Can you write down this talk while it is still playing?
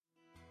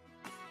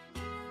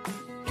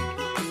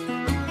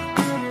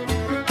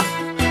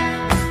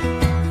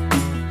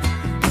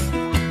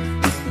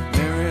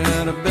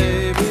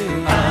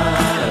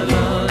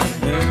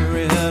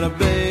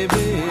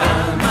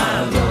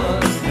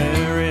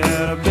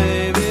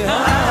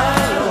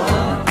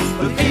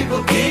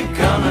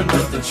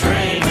the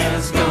train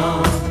has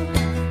gone.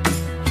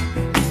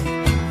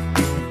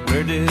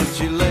 Where did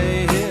you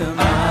lay him?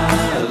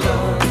 My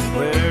Lord.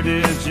 Where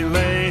did you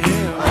lay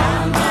him?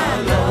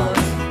 My Lord.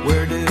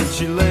 Where did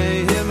she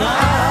lay him?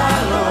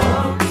 My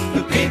Lord.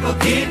 The people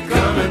keep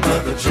coming,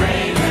 but the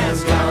train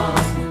has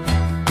gone.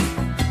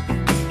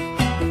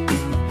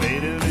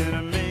 Laid him in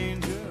a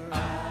manger.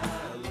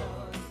 My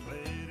Lord.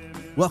 Laid him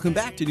in. Welcome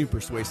back to New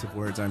Persuasive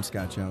Words. I'm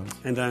Scott Jones.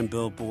 And I'm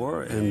Bill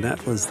Bohr, and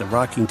that was the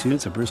rocking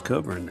tunes of Bruce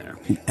Coburn there.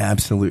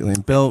 Absolutely.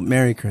 And Bill,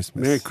 Merry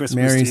Christmas. Merry Christmas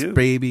Mary's to you.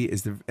 baby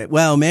is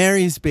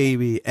Mary's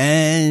baby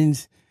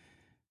and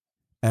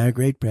our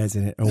great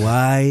president.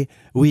 Why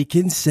we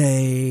can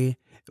say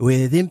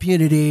with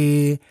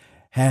impunity,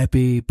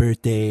 happy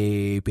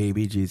birthday,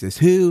 baby Jesus,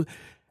 who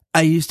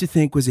I used to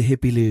think was a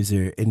hippie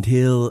loser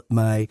until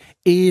my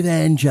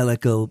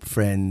evangelical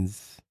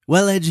friends,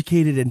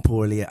 well-educated and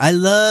poorly. I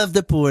love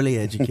the poorly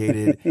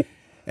educated.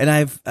 And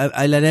I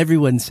let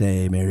everyone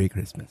say Merry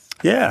Christmas.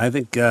 Yeah, I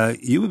think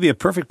you would be a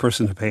perfect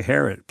person to play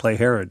Herod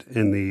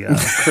in the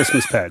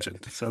Christmas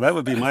pageant. So that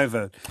would be my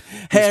vote.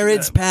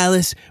 Herod's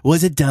palace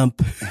was a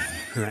dump,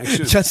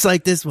 Actually, just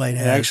like this White it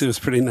House. actually was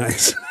pretty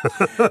nice.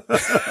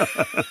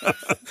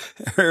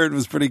 Herod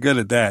was pretty good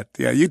at that.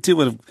 Yeah, you two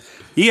would have.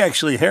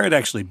 Herod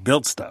actually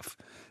built stuff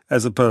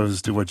as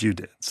opposed to what you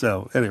did.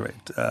 So anyway,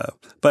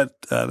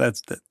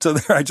 that's that. So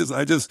there, I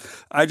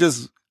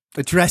just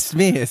Addressed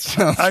me as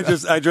Trump.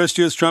 I dressed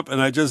you as Trump, and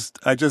I just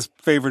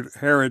favored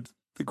Herod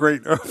the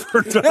Great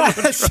over Donald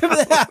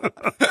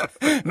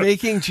Trump.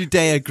 Making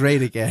Judea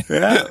great again.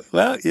 Yeah,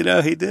 well, he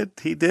did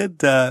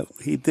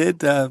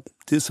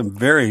do some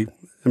very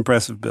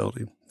impressive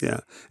building. Yeah,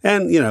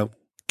 and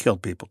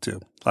killed people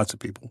too, lots of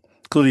people,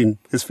 including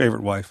his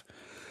favorite wife.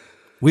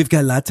 We've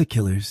got lots of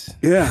killers.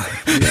 Yeah.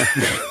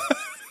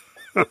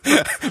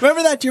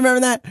 Remember that? Do you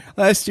remember that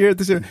last year?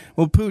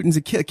 Well, Putin's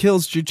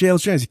kills jail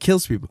strains. He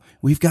kills people.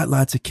 We've got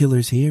lots of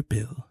killers here,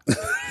 Bill.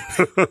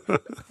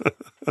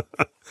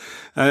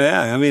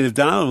 Yeah, I mean, if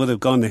Donald would have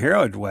gone the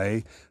Herod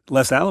way,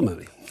 less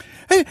alimony.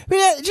 Hey,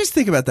 just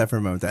think about that for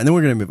a moment, and then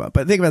we're going to move on.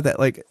 But think about that,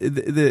 like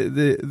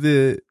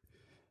the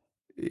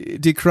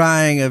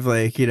decrying of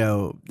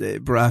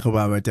Barack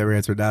Obama and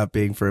Democrats for not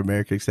being for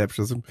American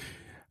exceptionalism.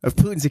 Of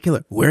Putin's a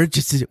killer.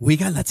 We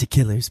got lots of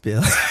killers,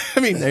 Bill. I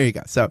mean, there you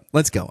go. So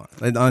let's go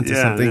on to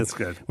something that's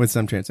good. with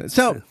some transcendence.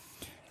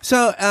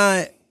 So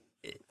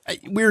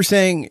we were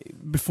saying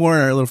before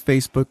in our little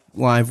Facebook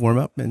Live warm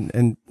up,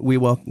 and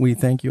we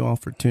thank you all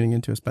for tuning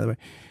into us. By the way,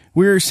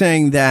 we were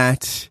saying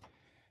that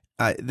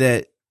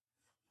that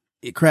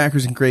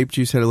Crackers and Grape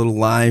Juice had a little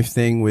live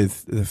thing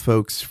with the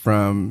folks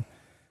from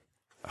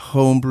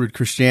Homebrewed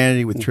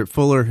Christianity with Trip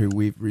Fuller, who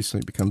we've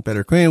recently become better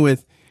acquainted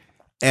with.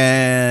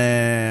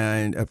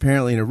 And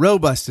apparently in a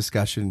robust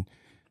discussion,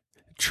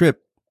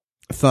 Tripp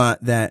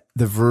thought that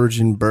the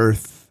virgin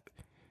birth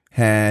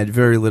had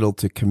very little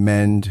to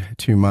commend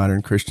to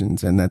modern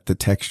Christians, and that the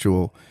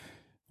textual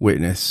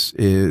witness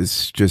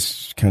is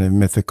just kind of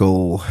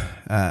mythical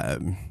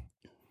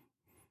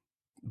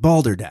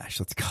balderdash,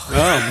 let's call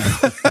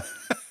it.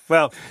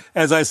 Well,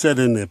 as I said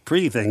in the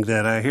pre-thing,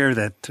 that I hear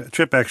that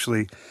Tripp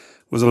actually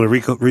was on a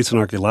recent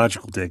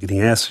archaeological dig, and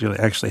he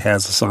actually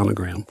has a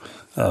sonogram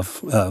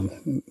of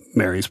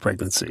Mary's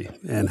pregnancy,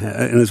 and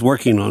is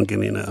working on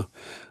getting a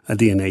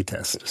DNA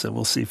test. So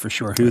we'll see for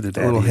sure who the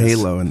daddy is. A little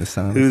halo in the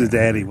sound. Who the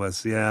daddy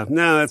was. Yeah.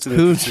 No, that's an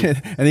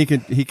interesting. And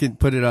he could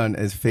put it on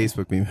as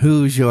Facebook meme.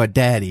 Who's your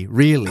daddy?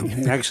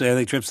 Really? Actually, I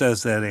think Tripp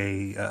says that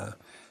a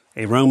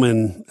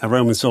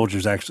Roman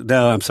soldier's actually.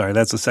 No, I'm sorry.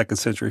 That's a 2nd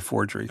century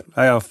forgery.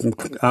 I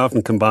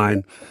often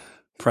combine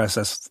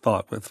process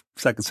thought with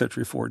 2nd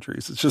century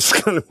forgeries. It's just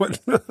kind of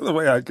the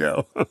way I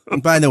go.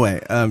 By the way,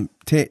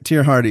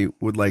 Tier Hardy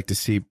would like to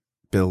see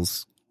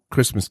Bill's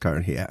Christmas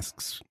card, he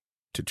asks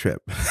to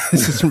Tripp.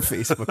 This is from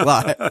Facebook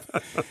Live.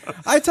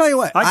 I tell you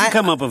what, I can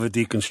come up with a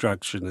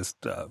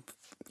deconstructionist.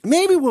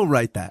 Maybe we'll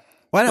write that.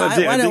 Why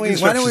don't we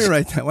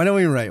write that? Why don't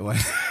we write one?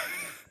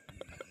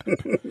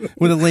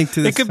 With a link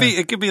to this.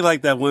 It could be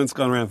like that one that's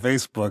gone around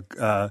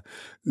Facebook.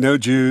 No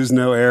Jews,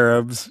 no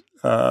Arabs,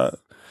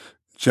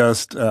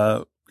 just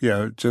some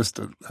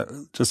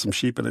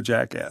sheep and a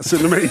jackass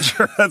in the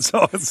manger. That's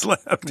all that's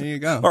left. There you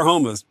go. Or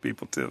homeless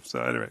people too.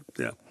 So anyway,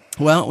 yeah.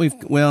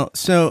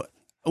 So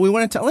we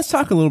want to let's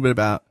talk a little bit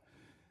about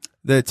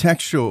the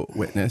textual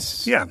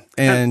witness. Yeah.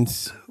 And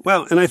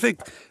I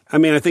think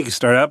you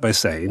start out by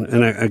saying,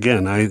 and I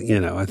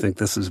think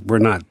we're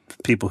not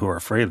people who are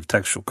afraid of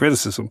textual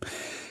criticism.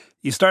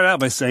 You start out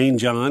by saying,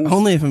 John.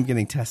 Only if I'm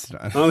getting tested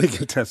on. Only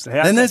get tested.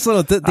 Then there's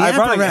the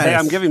apparatus. Hey,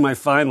 I'm giving my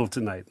final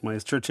tonight, my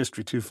Church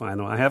History 2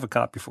 final. I have a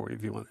copy for you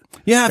if you want it.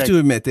 You have to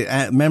admit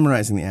that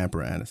memorizing the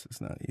apparatus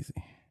is not easy.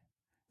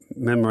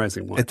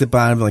 Memorizing what? At the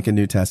bottom of like a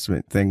New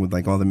Testament thing with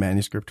like all the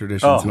manuscript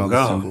traditions and all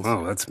the symbols.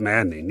 Oh, that's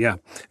maddening. Yeah.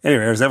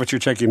 Anyway, is that what you're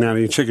checking out? Are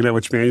you checking out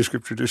which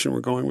manuscript tradition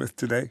we're going with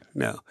today?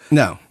 No.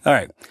 No. All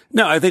right.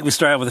 No, I think we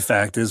start out with the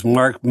fact is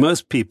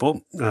most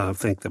people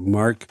think that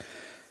Mark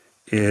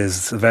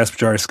is the vast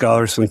majority of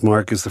scholars think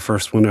Mark is the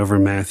first one over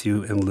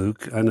Matthew and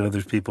Luke. I know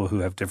there's people who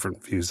have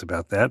different views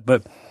about that,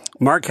 but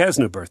Mark has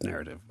no birth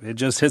narrative. It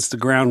just hits the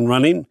ground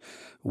running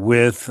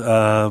with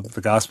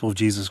the Gospel of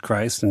Jesus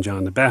Christ and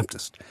John the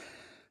Baptist.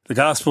 The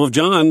Gospel of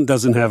John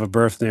doesn't have a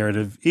birth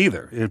narrative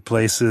either. It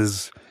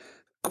places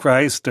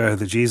Christ,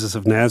 the Jesus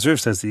of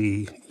Nazareth, as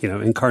the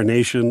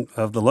incarnation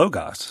of the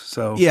Logos.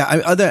 So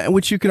yeah,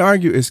 which you can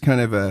argue is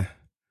kind of a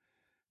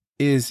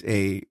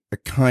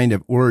kind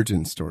of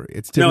origin story.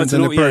 It's different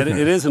than the birth narrative.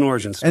 It is an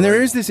origin story. And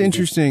there is this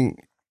interesting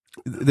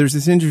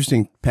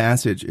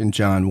passage in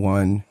John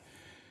 1.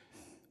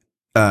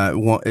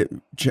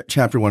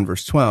 Chapter 1,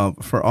 verse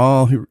 12,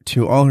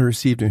 to all who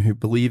received him, who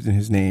believed in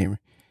his name,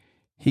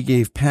 he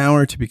gave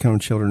power to become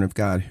children of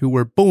God, who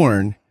were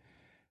born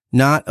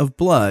not of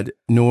blood,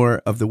 nor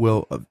of the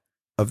will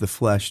of the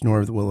flesh, nor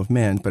of the will of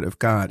man, but of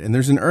God. And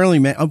there's an early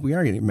we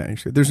are getting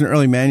manuscript. There's an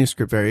early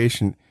manuscript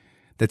variation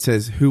that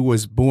says who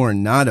was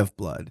born not of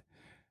blood.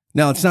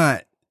 Now it's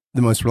not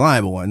the most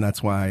reliable one.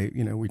 That's why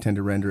we tend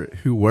to render it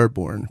who were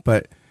born.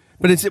 But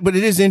it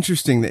is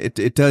interesting that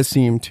it does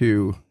seem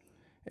to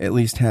at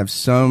least have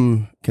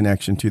some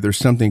connection to, there's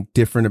something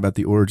different about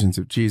the origins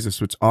of Jesus,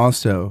 which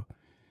also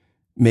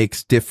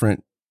makes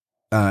different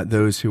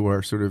those who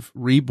are sort of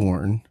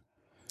reborn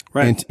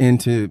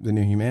into the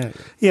new humanity.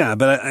 Yeah,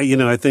 but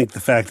I think the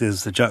fact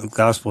is the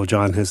Gospel of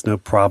John has no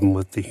problem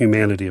with the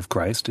humanity of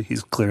Christ.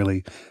 He's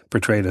clearly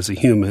portrayed as a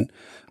human,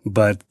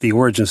 but the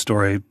origin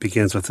story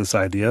begins with this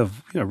idea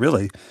of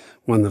really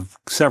one of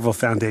the several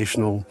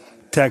foundational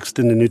texts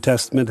in the New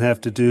Testament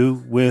have to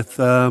do with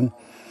the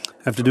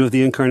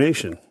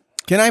incarnation.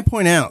 Can I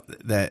point out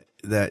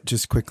that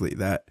just quickly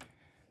that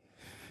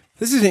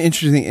this is an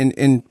interesting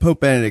in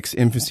Pope Benedict's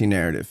infancy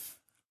narrative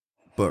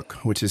book,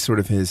 which is sort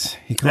of that's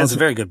a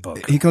very good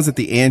book. He calls it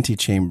the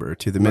antechamber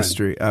to the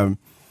mystery.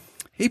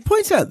 He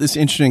points out this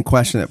interesting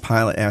question that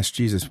Pilate asked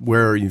Jesus,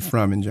 "Where are you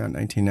from?" in John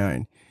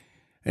 19:9.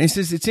 And he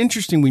says, it's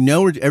interesting. We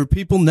know where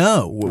people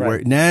know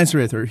where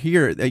Nazareth or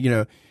here,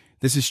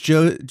 this is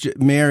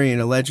Mary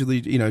and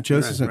allegedly,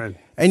 Joseph's. Right.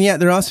 And yet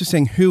they're also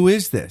saying, who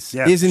is this?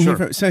 Yeah, Isn't sure. he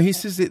from? So he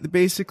says that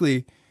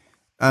basically,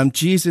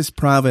 Jesus'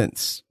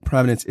 providence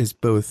is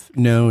both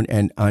known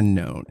and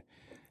unknown,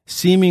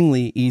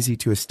 seemingly easy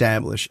to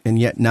establish and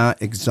yet not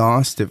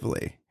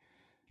exhaustively.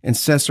 In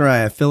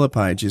Caesarea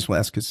Philippi, Jesus will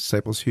ask his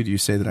disciples, who do you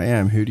say that I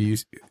am? Who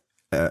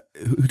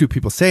do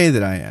people say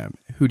that I am?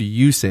 Who do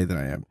you say that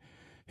I am?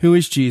 Who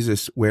is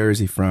Jesus? Where is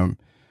he from?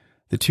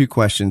 The two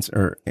questions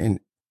are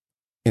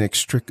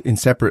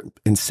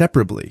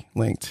inseparably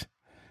linked.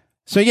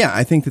 So yeah,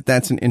 I think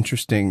that's an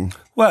interesting.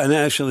 Well, and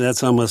actually,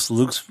 that's almost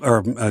Luke's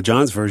or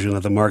John's version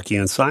of the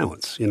Markian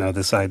silence.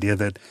 This idea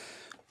that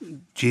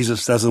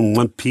Jesus doesn't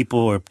want people,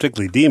 or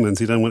particularly demons,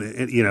 he doesn't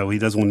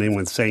want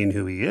anyone saying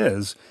who he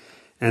is,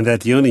 and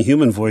that the only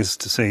human voice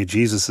to say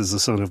Jesus is the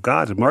Son of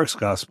God in Mark's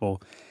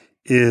gospel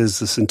is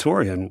the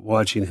centurion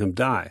watching him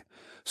die.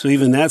 So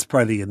even that's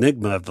part of the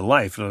enigma of the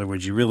life. In other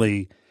words, you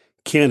really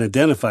can't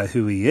identify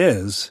who he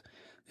is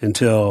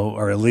until,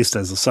 or at least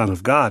as the Son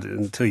of God,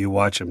 until you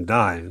watch him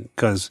die.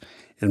 Because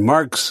in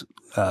Mark's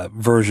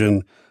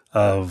version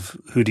of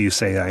who do you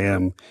say I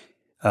am,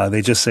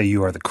 they just say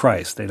you are the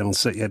Christ. They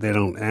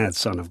don't add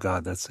Son of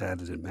God. That's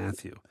added in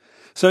Matthew.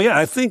 So yeah,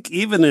 I think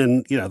even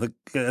in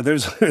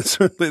there's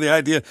certainly the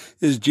idea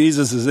is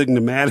Jesus is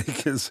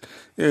enigmatic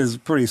is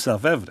pretty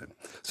self-evident.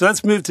 So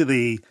let's move to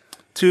the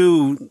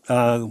two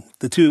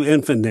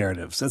infant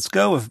narratives. Let's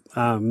go with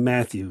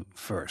Matthew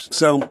first.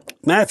 So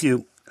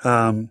Matthew,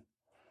 I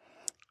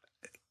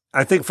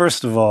think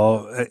first of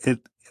all,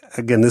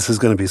 again, this is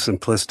going to be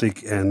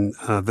simplistic, and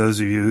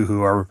those of you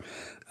who are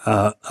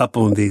up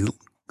on the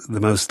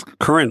most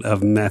current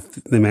of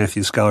the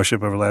Matthew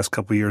scholarship over the last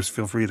couple of years,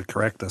 feel free to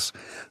correct us.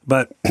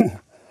 But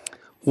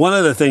one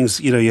of the things,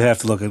 you have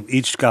to look at,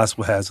 each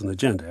gospel has an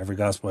agenda. Every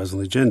gospel has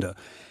an agenda.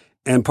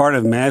 And part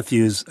of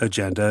Matthew's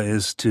agenda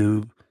is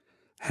to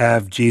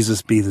have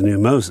Jesus be the new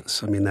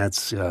Moses. I mean,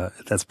 that's a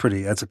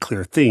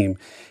clear theme.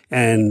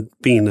 And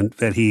being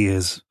that he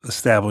is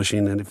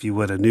establishing, and if you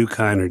would, a new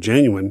kind or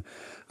genuine,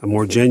 a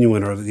more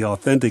genuine or the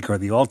authentic or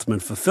the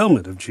ultimate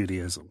fulfillment of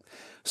Judaism.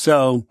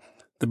 So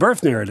the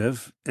birth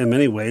narrative, in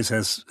many ways,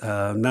 has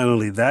not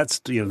only that's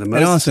the most,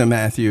 and also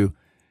Matthew.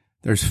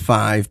 There's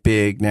 5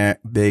 big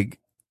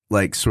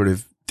sort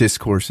of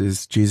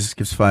discourses. Jesus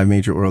gives 5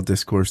 major oral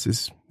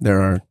discourses.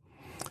 There are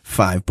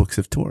 5 books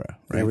of Torah,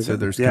 right? So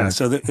there's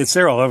it's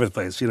there all over the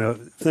place.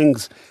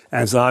 Things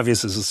as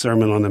obvious as the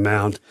Sermon on the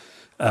Mount,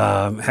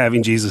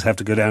 having Jesus have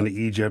to go down to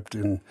Egypt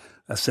and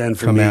ascend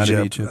from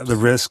Egypt, the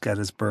risk at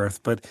his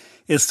birth, but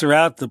it's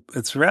throughout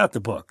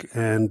the book,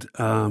 and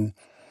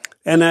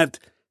that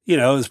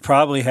is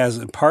probably has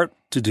in part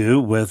to do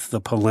with the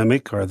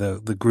polemic or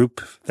the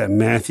group that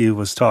Matthew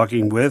was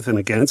talking with and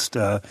against.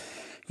 A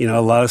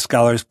lot of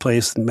scholars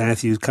place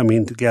Matthew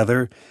coming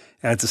together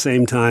at the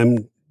same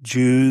time.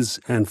 Jews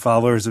and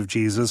followers of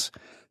Jesus,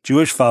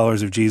 Jewish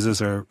followers of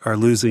Jesus are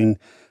losing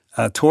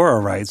Torah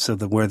rights, so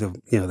where the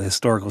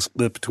historical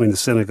split between the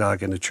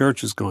synagogue and the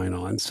church is going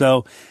on.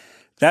 So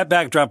that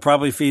backdrop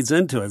probably feeds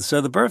into it. So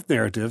the birth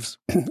narratives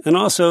and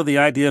also the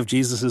idea of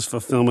Jesus'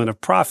 fulfillment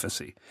of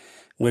prophecy,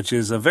 which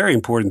is a very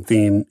important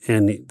theme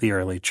in the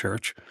early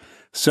church.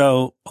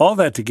 So all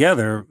that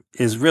together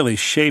is really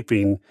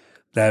shaping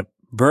that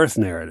birth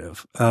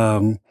narrative.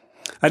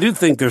 I do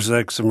think there's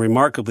like some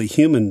remarkably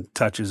human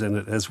touches in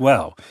it as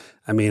well.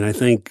 I mean, I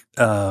think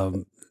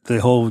the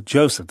whole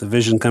Joseph, the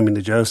vision coming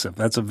to Joseph,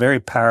 that's a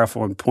very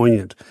powerful and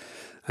poignant.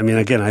 I mean,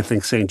 again, I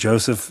think St.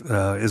 Joseph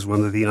is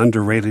one of the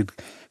underrated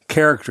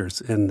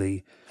characters in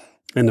the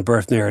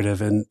birth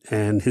narrative,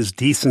 and his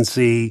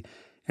decency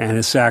and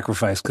his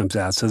sacrifice comes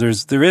out. So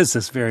there is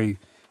this very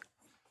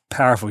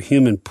powerful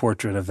human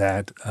portrait of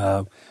that,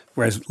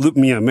 whereas Luke,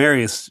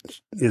 Mary is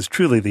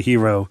truly the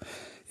hero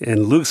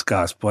in Luke's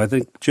gospel. I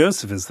think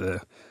Joseph is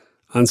the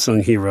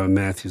unsung hero in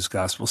Matthew's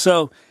gospel.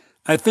 So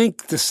I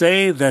think to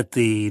say that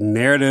the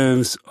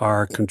narratives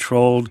are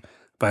controlled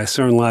by a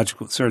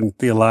certain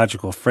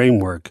theological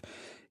framework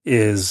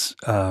is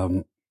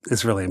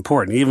really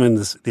important.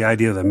 Even the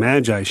idea of the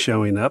Magi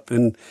showing up,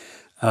 and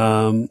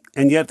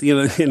yet,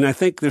 and I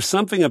think there's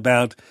something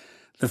about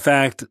the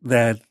fact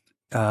that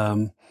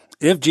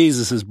if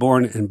Jesus is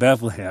born in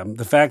Bethlehem,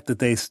 the fact that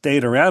they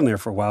stayed around there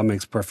for a while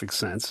makes perfect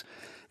sense.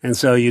 And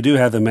so you do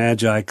have the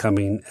Magi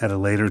coming at a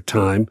later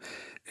time.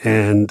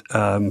 And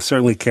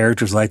certainly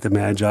characters like the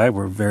Magi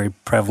were very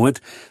prevalent.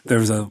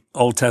 There's an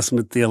Old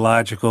Testament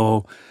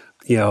theological,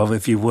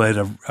 if you would,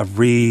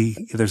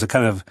 there's a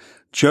kind of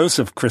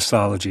Joseph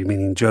Christology,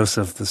 meaning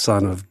Joseph, the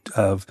son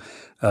of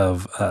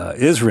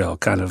Israel,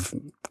 kind of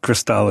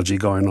Christology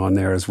going on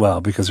there as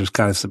well, because there's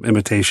kind of some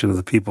imitation of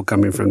the people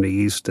coming from the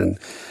East and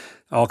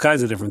all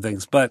kinds of different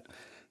things. But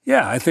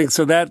yeah, I think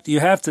so that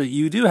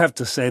you do have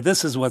to say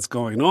this is what's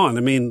going on.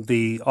 I mean,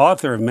 the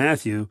author of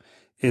Matthew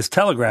is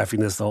telegraphing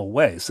this the whole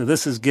way. So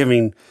this is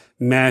giving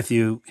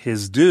Matthew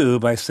his due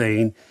by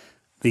saying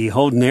the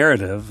whole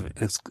narrative,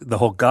 the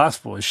whole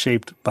gospel is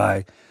shaped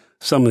by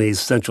some of these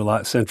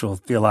central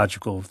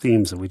theological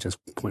themes that we just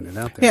pointed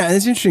out there. Yeah, and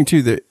it's interesting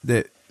too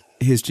that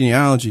his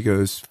genealogy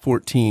goes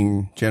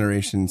 14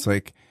 generations.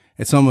 Like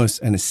it's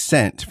almost an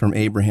ascent from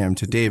Abraham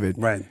to David,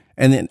 right?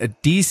 And then a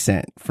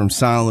descent from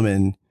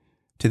Solomon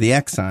to the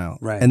exile,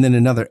 right? And then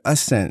another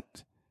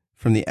ascent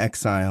from the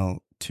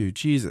exile to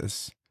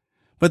Jesus.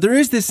 But there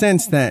is this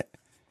sense that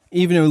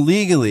even though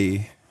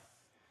legally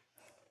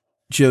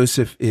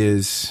Joseph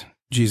is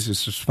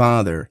Jesus'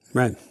 father,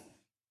 right?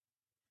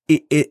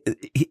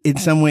 In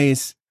some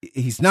ways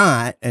he's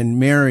not, and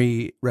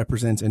Mary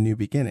represents a new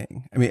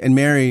beginning. I mean, and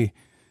Mary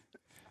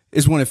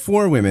is one of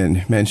 4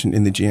 women mentioned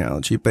in the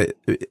genealogy, but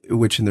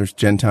and there's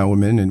Gentile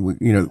women, and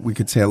we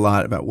could say a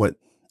lot about what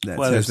that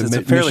says. It's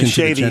a fairly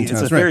shady.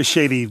 It's a very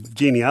shady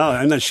genealogy.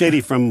 I'm not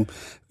shady from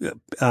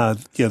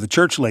the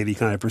church lady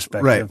kind of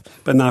perspective, right?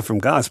 But not from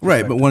God's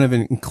perspective. Right, but one of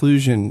an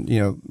inclusion,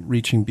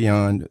 reaching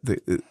beyond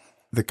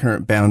the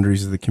current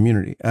boundaries of the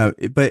community.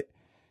 But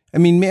I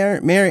mean,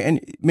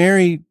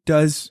 Mary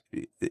does.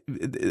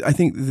 I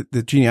think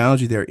the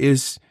genealogy there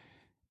is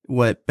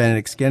what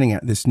Benedict's getting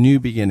at, this new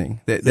beginning,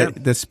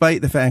 that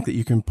despite the fact that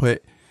you can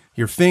put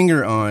your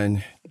finger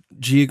on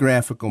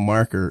geographical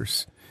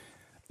markers,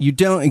 you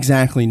don't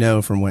exactly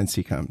know from whence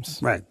he comes.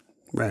 Right.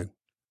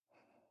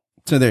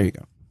 So there you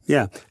go.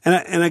 Yeah.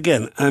 And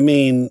again, I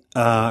mean,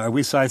 are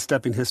we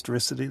sidestepping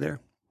historicity there?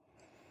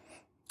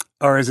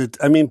 Or is it,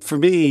 I mean, for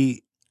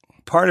me,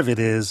 part of it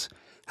is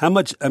how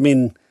much, I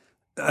mean,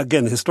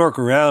 again, the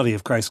historical reality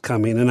of Christ's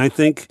coming, and I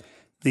think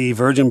the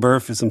virgin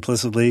birth is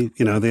implicitly,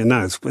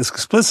 it's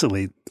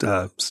explicitly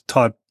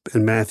taught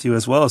in Matthew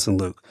as well as in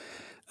Luke.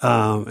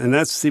 And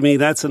that's, to me,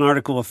 that's an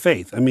article of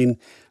faith. I mean,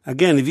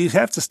 again, if you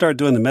have to start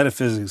doing the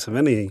metaphysics of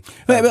any...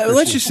 But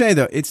let's just say,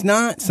 though, it's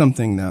not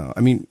something, though,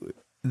 I mean,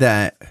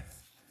 that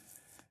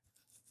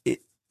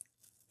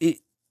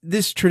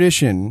this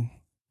tradition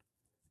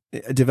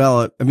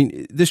developed, I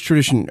mean, this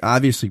tradition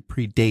obviously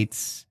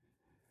predates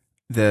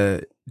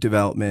the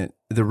development,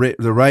 the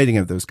writing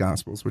of those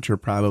Gospels, which are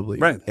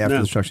probably after the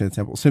destruction of the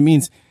temple. So it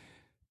means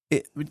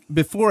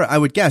before, I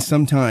would guess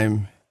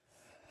sometime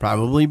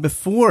probably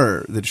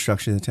before the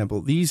destruction of the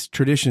temple, these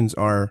traditions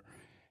are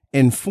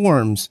in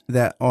forms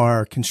that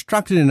are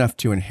constructed enough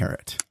to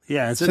inherit.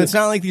 Yeah. So it's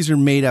not like these are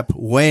made up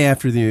way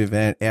after the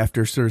event,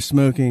 after sort of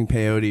smoking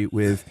peyote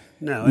with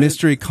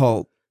mystery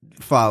cult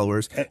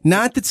followers.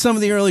 Not that some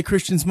of the early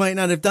Christians might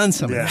not have done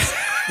some of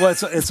that. Well,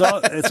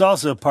 it's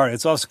also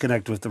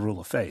connected with the rule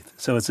of faith.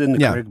 So it's in the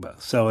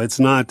Kerygma. So it's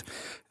not,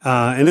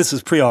 and this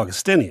is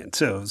pre-Augustinian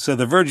too. So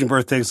the virgin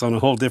birth takes on a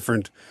whole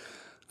different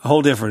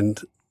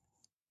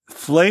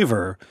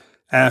flavor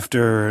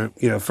after,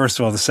 first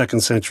of all, the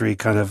 2nd century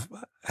kind of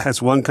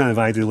has one kind of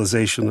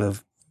idealization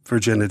of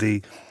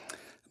virginity.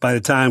 By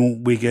the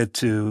time we get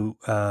to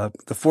the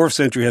 4th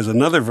century has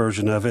another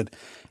version of it,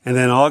 and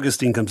then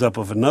Augustine comes up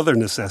with another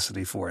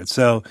necessity for it.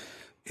 So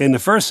in the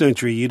 1st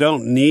century, you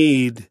don't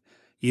need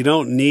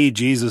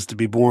Jesus to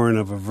be born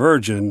of a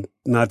virgin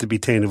not to be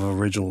tainted of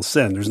original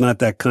sin. There's not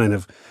that kind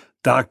of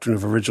doctrine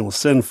of original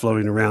sin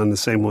floating around the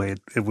same way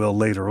it will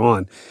later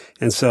on.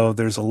 And so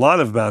there's a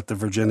lot about the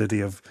virginity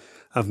of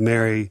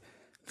Mary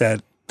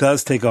that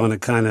does take on a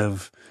kind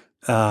of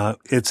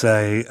it's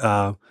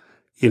a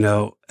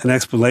an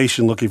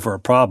explanation looking for a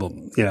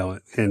problem,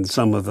 in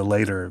some of the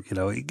later,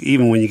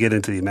 even when you get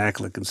into the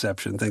Immaculate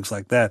Conception, things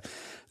like that,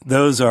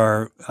 those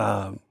are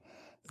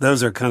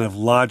kind of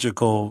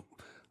logical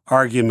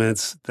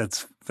arguments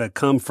that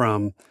come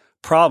from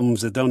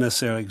problems that don't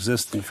necessarily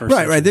exist in the first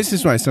century. Right. This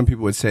is why some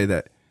people would say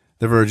that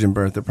the virgin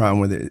birth, the problem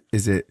with it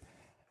is it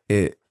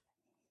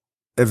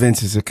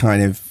evinces a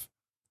kind of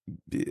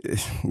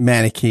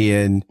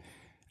Manichaean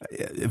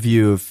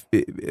view of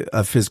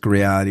physical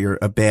reality, or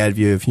a bad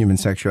view of human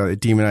sexuality,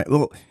 demonized.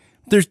 Well,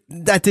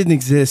 that didn't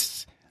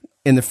exist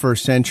in the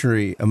first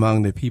century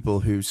among the people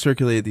who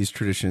circulated these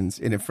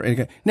traditions.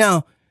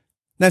 Now,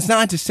 that's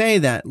not to say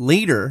that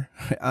later,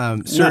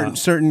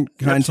 certain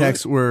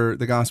contexts where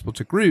the gospel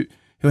took root,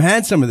 who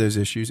had some of those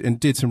issues and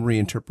did some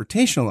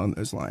reinterpretation along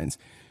those lines.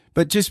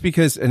 But just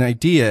because an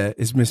idea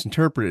is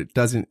misinterpreted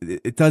doesn't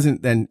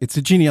then it's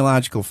a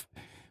genealogical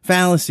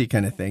fallacy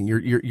kind of thing.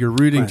 You're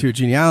rooting to a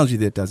genealogy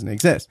that doesn't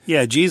exist.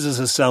 Yeah,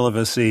 Jesus'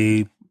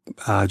 celibacy,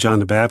 John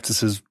the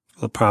Baptist's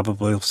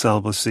probably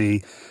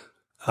celibacy,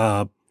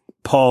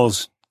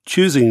 Paul's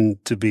choosing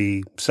to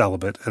be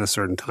celibate at a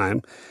certain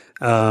time.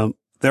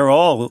 They're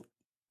all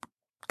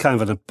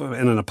kind of in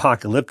an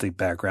apocalyptic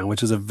background,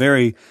 which is a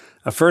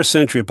first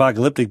century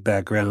apocalyptic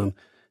background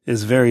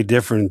is very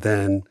different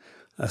than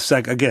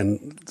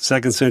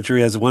second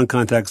century has one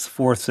context,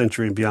 fourth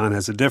century and beyond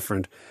has a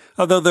different.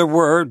 Although there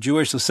were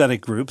Jewish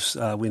ascetic groups,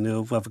 we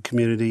know of a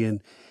community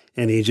in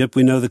Egypt.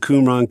 We know the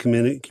Qumran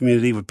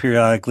community would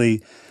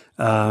periodically,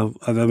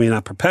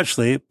 not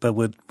perpetually, but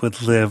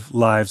would live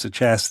lives of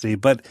chastity.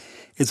 But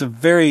it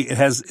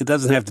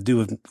doesn't have to do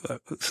with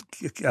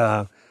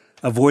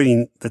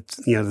avoiding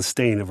the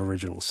stain of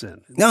original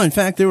sin. No, in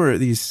fact, there were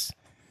these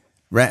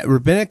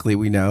rabbinically.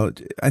 We know.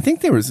 I think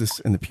there was this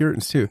in the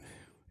Puritans too.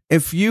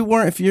 If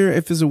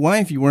as a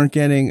wife you weren't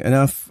getting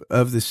enough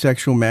of the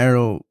sexual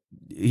marital,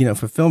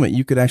 fulfillment,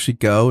 you could actually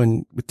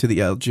go to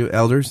the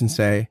elders and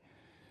say,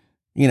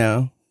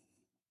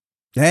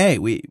 hey,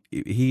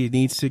 he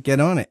needs to get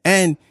on it.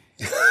 And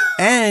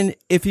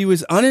if he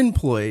was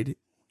unemployed,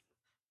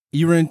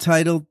 you were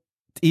entitled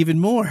to even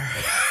more.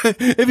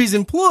 If he's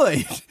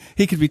employed,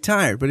 he could be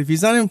tired. But if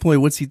he's unemployed,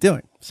 what's he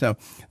doing? So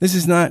this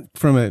is not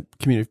from a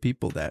community of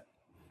people that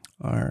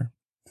are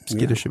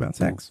skittish about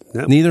sex.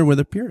 No. Neither were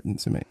the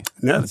Puritans.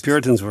 No, the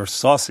Puritans were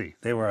saucy.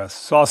 They were a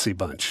saucy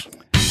bunch.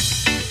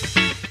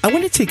 I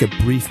want to take a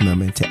brief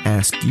moment to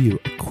ask you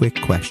a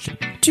quick question.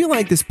 Do you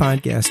like this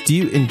podcast? Do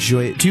you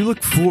enjoy it? Do you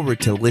look forward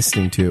to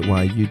listening to it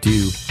while you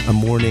do a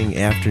morning,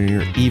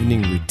 afternoon, or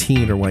evening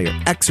routine, or while you're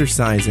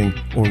exercising,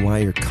 or while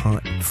you're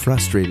caught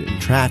frustrated in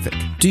traffic?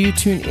 Do you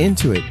tune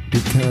into it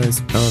because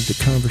of the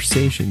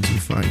conversations you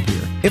find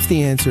here? If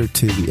the answer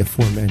to the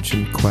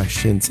aforementioned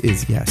questions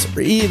is yes,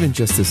 or even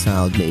just a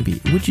solid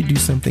maybe, would you do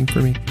something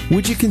for me?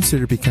 Would you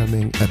consider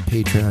becoming a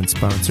Patreon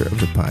sponsor of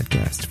the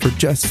podcast for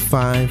just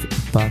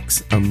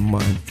 $5 a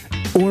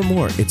month or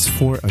more? It's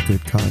for a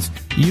good cause.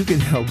 You can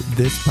help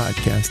this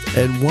podcast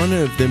and one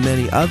of the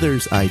many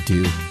others I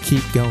do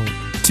keep going.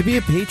 To be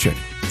a patron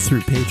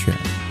through Patreon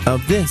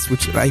of this,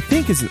 which I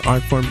think is an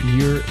art form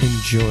you're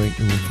enjoying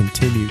and will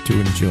continue to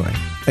enjoy.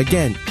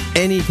 Again,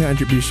 any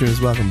contribution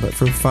is welcome, but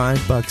for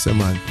 $5 a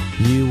month,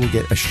 you will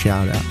get a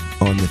shout out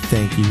on the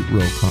thank you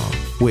roll call,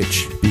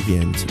 which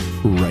begins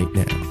right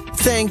now.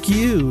 Thank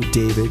you,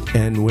 David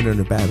and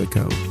Winona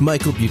Babico,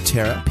 Michael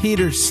Butera,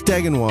 Peter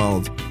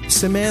Stegenwald,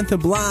 Samantha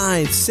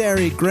Blythe,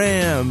 Sari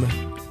Graham,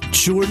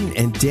 Jordan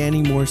and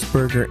Danny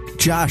Morseberger,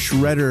 Josh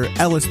Redder,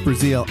 Ellis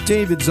Brazil,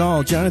 David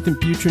Zoll, Jonathan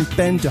Butrin,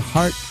 Ben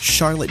DeHart,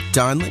 Charlotte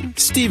Donlin,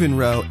 Stephen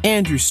Rowe,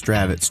 Andrew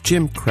Stravitz,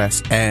 Jim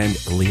Kress, and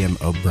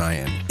Liam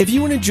O'Brien. If you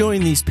want to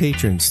join these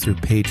patrons through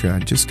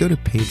Patreon, just go to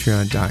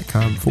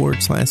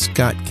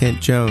patreon.com/Scott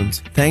Kent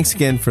Jones. Thanks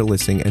again for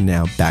listening, and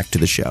now back to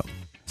the show.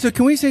 So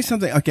can we say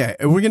something? Okay,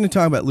 we're going to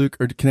talk about Luke,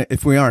 or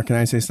if we are, can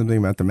I say something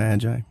about the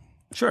Magi?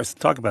 Sure, let's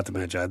talk about the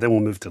Magi, then we'll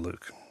move to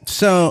Luke.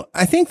 So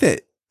I think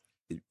that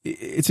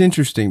it's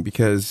interesting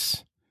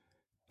because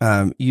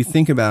you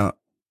think about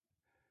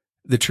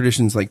the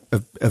traditions like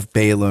of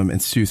Balaam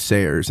and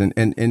soothsayers,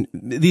 and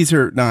these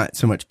are not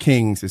so much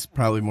kings, it's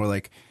probably more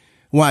like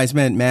wise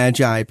men,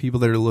 magi, people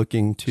that are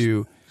looking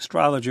to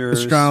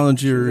astrologers,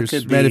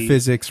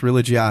 metaphysics,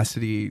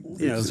 religiosity.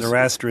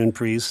 Zoroastrian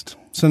priest.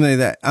 Something like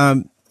that.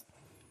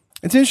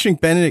 It's interesting,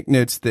 Benedict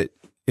notes that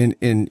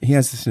in he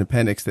has this in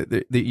appendix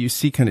that you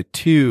see kind of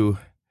two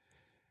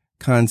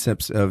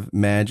concepts of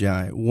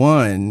magi.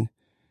 One,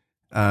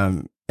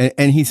 and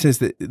he says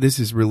that this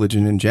is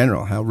religion in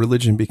general, how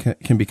religion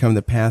can become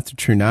the path to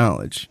true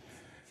knowledge,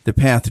 the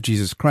path to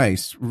Jesus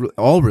Christ.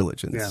 All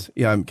religions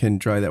can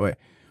drive that way.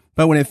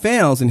 But when it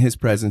fails in his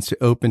presence to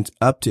open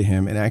up to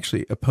him and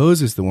actually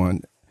opposes the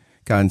one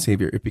God and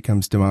Savior, it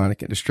becomes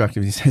demonic and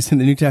destructive. He says in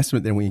the New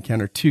Testament, then we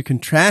encounter two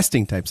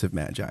contrasting types of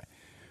magi.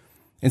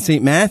 In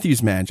St.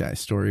 Matthew's Magi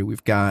story,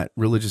 we've got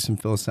religious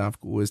and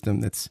philosophical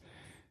wisdom that's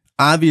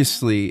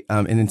obviously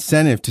an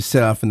incentive to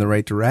set off in the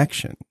right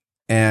direction.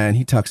 And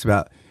he talks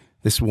about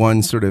this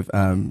one sort of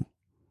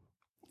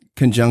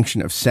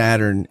conjunction of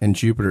Saturn and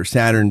Jupiter.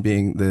 Saturn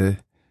being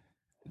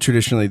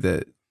traditionally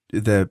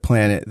the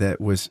planet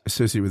that was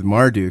associated with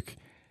Marduk,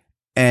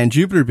 and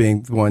Jupiter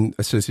being the one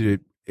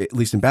associated, at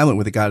least in Babylon,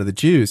 with the god of the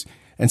Jews.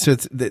 And so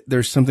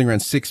there's something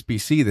around 6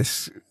 BC,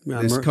 this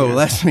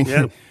coalescing.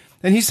 Yeah.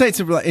 And he cites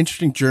some really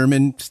interesting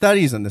German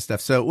studies on this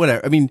stuff. So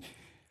whatever. I mean,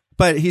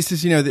 but he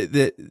says,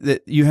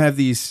 that you have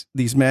these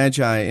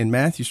magi in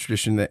Matthew's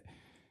tradition that,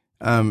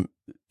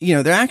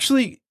 they're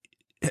actually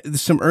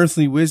some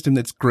earthly wisdom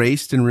that's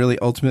graced and really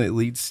ultimately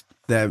leads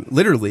them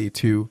literally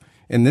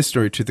in this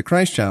story, to the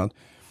Christ child.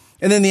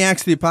 And then the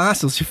Acts of the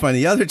Apostles, you find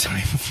the other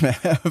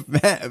type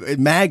of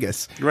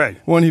magus. Right.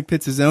 One who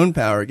pits his own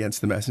power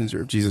against the messenger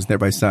of Jesus, and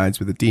thereby sides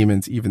with the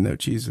demons, even though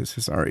Jesus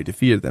has already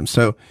defeated them.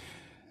 So,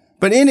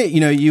 but in it,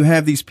 you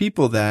have these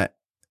people that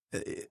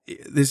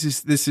this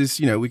is,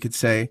 we could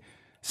say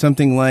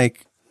something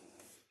like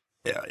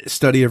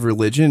study of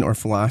religion or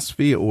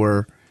philosophy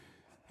or,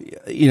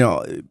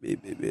 Wissenschaft,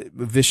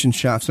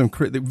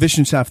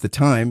 Wissenschaft at the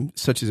time,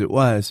 such as it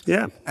was.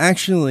 Yeah.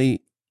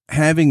 Actually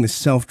having the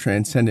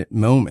self-transcendent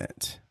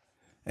moment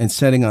and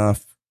setting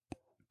off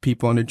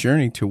people on a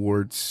journey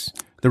towards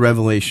the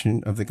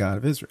revelation of the God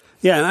of Israel.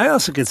 Yeah, and I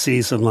also could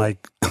see some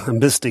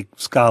mystic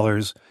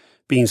scholars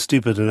being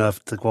stupid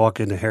enough to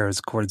walk into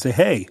Herod's court and say,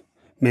 "Hey,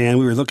 man,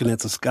 we were looking at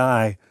the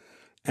sky,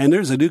 and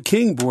there's a new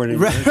king born in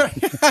here."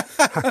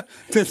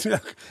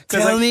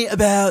 Tell me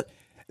about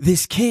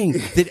this king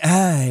that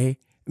I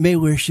may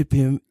worship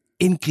him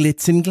in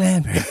glitz and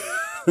glamour.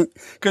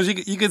 Because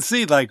you could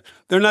see,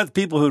 they're not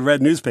people who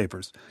read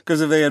newspapers.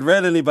 Because if they had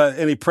read any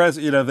press,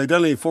 if they'd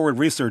done any forward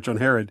research on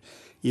Herod,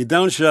 you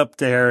don't show up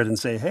to Herod and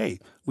say, "Hey,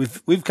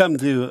 we've come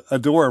to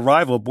adore a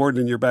rival born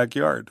in your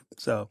backyard."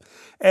 So,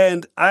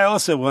 and I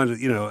also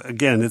wanted,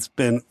 again, it's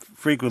been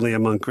frequently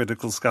among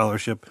critical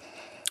scholarship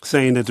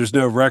saying that there's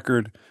no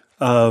record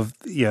of,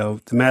 the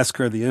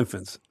massacre of the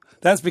infants.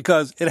 That's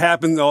because it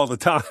happened all the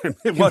time.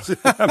 It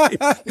wasn't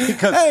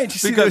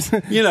because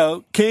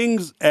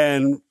kings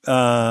and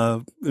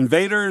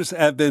invaders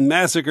have been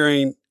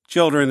massacring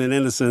children and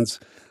innocents.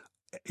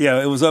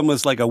 It was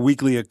almost like a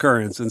weekly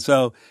occurrence, and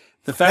so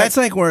the fact that's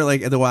like where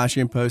the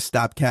Washington Post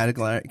stopped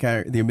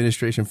the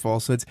administration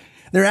falsehoods.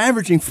 They're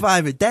averaging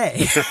 5 a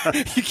day.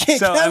 You can't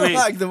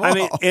catalog them all. I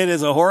mean, it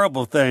is a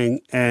horrible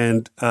thing,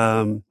 and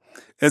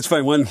it's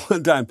funny. One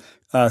time.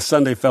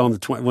 Sunday fell on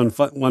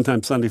the one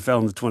time Sunday fell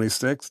on the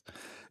 26th,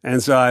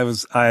 and so I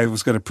was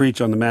going to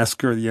preach on the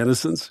massacre of the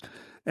innocents,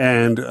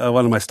 and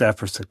one of my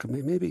staffers said,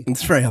 "Maybe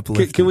it's very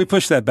uplifting. Can we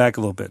push that back a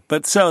little bit?"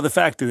 But so the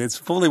fact that it's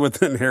fully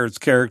within Herod's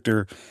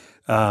character,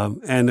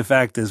 and the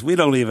fact is we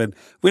don't even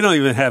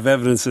have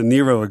evidence that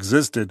Nero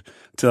existed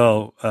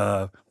till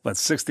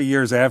 60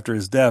 years after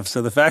his death.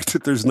 So the fact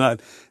that there's not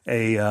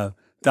a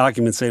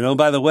document saying, "Oh,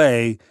 by the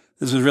way,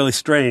 this was really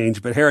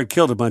strange, but Herod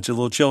killed a bunch of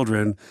little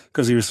children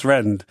because he was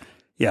threatened."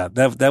 Yeah,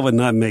 that would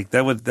not make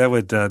that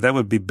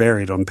would be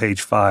buried on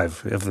page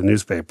 5 of the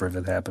newspaper if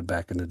it happened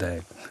back in the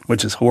day,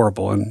 which is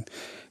horrible, and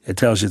it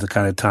tells you the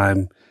kind of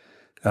time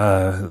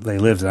they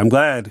lived in. I'm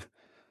glad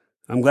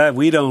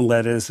we don't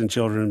let innocent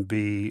children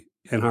be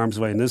in harm's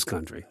way in this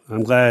country.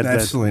 I'm glad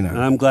absolutely not.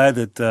 I'm glad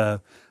that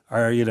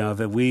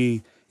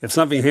if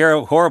something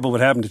horrible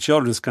would happen to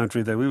children in this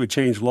country, that we would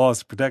change laws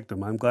to protect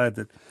them. I'm glad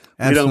that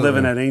we don't live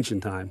in that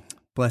ancient time.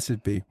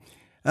 Blessed be.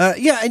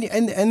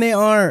 And they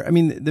are,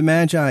 the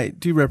Magi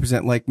do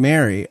represent, like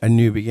Mary, a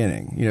new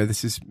beginning.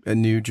 This is a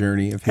new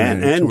journey of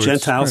humanity. And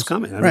Gentiles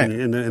coming. Right.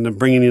 In the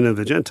bringing in of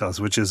the Gentiles,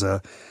 which is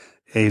a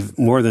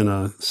more than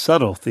a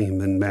subtle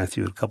theme in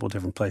Matthew in a couple of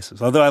different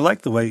places. Although I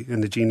like the way in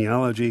the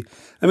genealogy,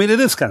 it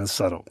is kind of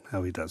subtle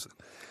how he does it.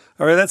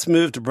 All right, let's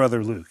move to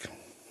Brother Luke.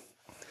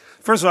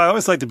 First of all, I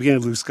always like to begin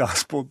with Luke's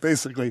gospel,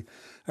 basically.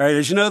 All right,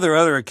 as you know, there are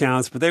other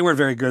accounts, but they weren't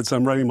very good, so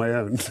I'm writing my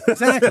own.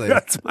 Exactly.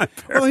 That's my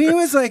paragraph. Well,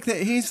 he's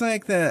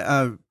like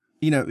the,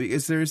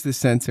 because there's this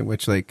sense in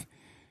which,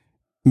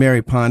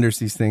 Mary ponders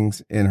these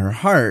things in her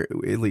heart,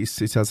 at least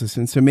he tells us.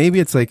 And so maybe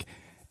it's like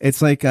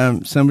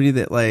somebody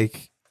that,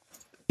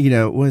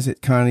 was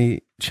it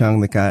Connie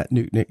Chung that got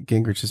Newt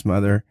Gingrich's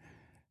mother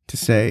to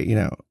say,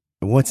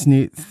 what's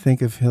Newt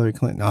think of Hillary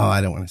Clinton? Oh,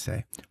 I don't want to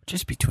say.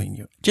 Just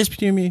between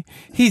me.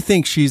 He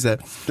thinks she's a.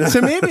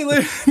 So maybe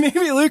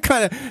Luke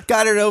kind of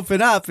got her to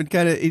open up and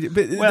kind of.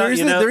 But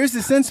there is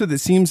this sense of it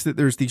seems that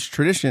there's these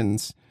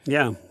traditions.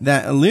 Yeah.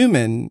 That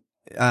illumine.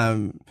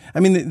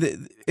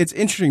 It's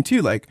interesting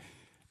too. Like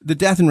the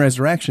death and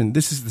resurrection.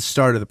 This is the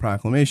start of the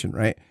proclamation,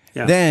 right?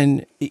 Yeah.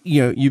 Then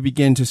you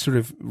begin to sort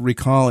of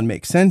recall and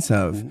make sense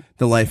of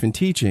the life and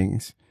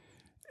teachings.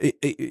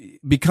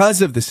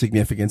 Because of the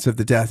significance of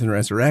the death and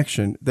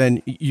resurrection,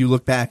 then you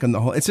look back on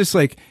the whole. It's just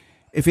like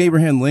if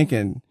Abraham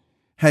Lincoln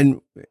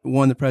hadn't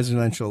won the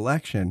presidential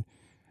election,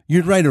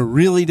 you'd write a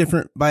really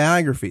different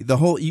biography. The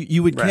whole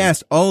you would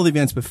cast all the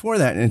events before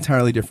that in an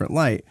entirely different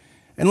light.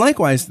 And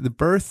likewise, the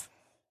birth,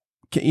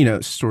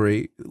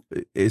 story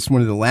is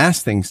one of the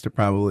last things to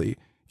probably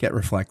get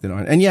reflected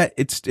on, and yet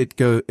it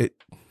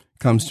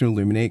comes to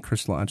illuminate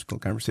Christological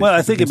conversation. Well,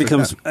 I think it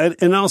becomes,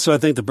 and also I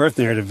think the birth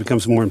narrative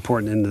becomes more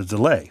important in the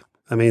delay.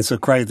 I mean, so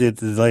Christ, the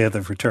delay of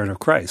the return of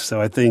Christ.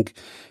 So I think,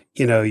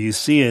 you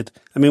see it.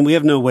 I mean, we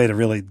have no way to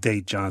really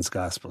date John's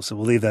gospel, so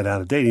we'll leave that out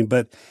of dating.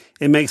 But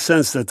it makes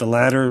sense that the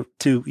latter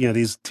two,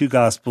 these two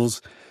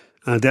gospels,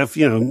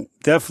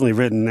 definitely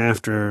written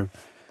after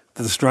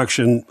the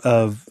destruction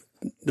of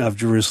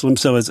Jerusalem.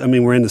 So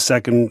we're in the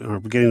second or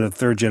beginning of the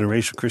third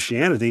generation of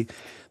Christianity,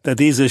 that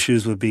these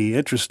issues would be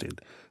interesting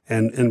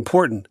and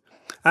important.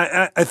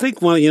 I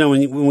think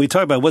when we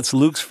talk about what's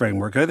Luke's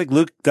framework, I think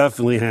Luke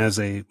definitely has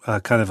a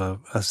kind of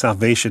a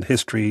salvation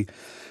history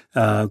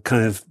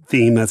kind of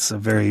theme. That's a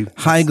very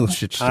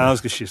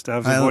Heilsgeschichte. I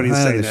was avoiding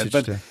saying that,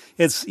 but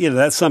it's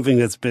that's something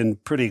that's been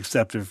pretty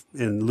accepted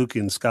in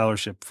Lukean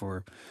scholarship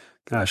for,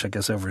 I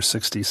guess over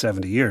 60,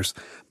 70 years.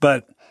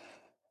 But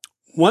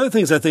one of the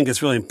things I think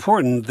is really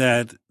important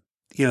that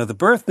the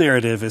birth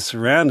narrative is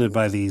surrounded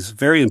by these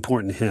very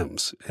important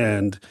hymns,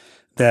 and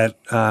that,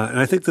 and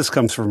I think this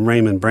comes from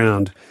Raymond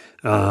Brown,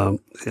 or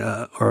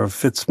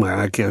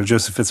Fitzmyer, or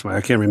Joseph Fitzmyer,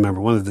 I can't remember,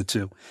 one of the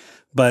two.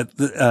 But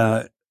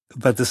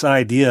this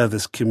idea of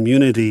this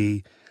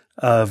community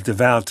of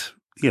devout,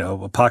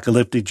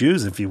 apocalyptic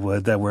Jews, if you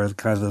would, that were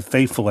kind of the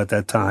faithful at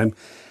that time,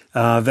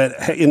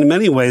 that in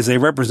many ways they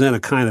represent a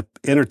kind of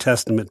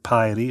intertestament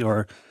piety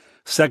or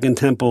Second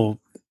Temple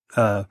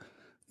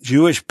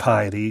Jewish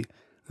piety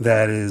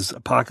that is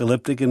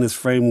apocalyptic in its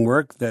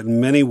framework, that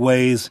in many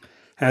ways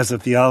has a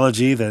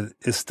theology that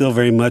is still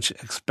very much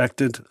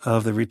expectant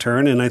of the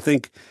return. And I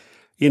think,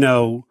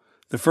 the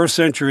first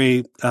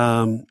century,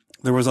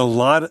 there was a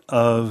lot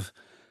of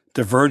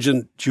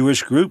divergent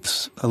Jewish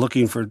groups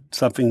looking for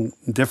something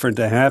different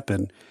to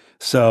happen.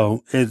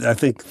 So I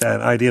think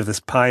that idea of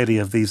this piety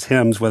of these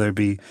hymns, whether it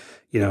be,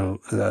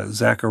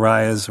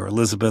 Zacharias or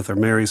Elizabeth or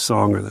Mary's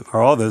song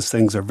or all those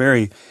things, are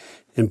very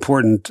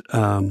important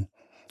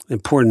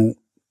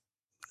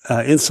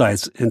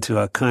insights into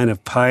a kind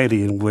of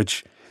piety in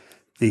which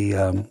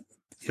the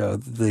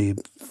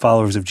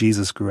followers of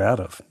Jesus grew out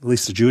of, at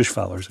least the Jewish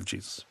followers of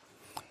Jesus.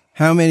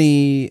 How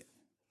many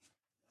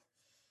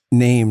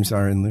names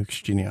are in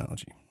Luke's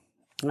genealogy?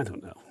 I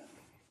don't know.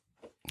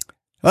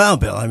 Well,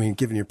 Bill,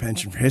 given your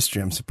penchant for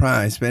history, I'm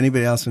surprised. But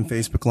anybody else on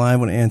Facebook Live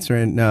want to answer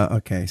it? No.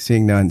 Okay.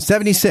 Seeing none.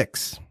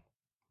 76.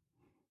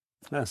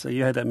 So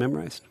you had that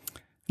memorized?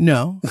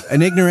 No.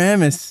 An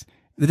ignoramus,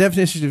 the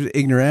definition of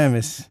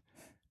ignoramus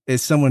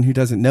is someone who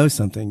doesn't know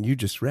something you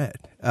just read.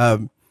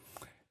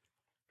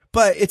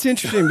 But it's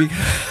interesting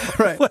because,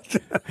 right.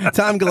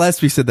 Tom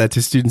Gillespie said that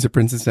to students at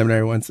Princeton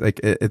Seminary once,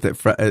 like at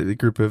the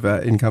group of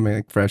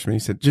incoming freshmen. He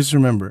said, just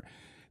remember,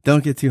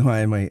 don't get too high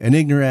and mighty. An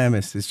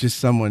ignoramus is just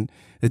someone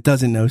that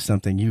doesn't know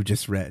something you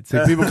just read.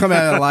 So people come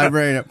out of the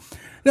library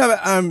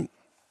and,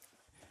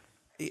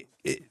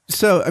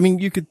 so,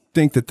 you could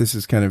think that this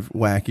is kind of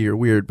wacky or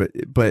weird,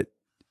 but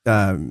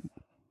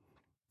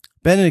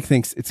Benedict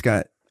thinks it's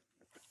got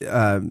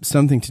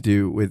something to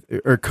do with,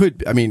 or could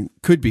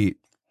be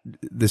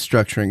the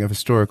structuring of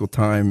historical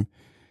time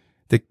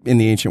in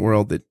the ancient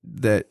world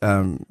that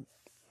an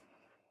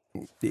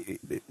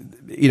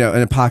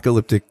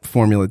apocalyptic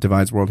formula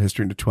divides world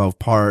history into 12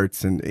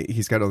 parts, and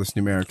he's got all this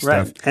numeric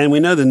stuff. Right. And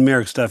we know the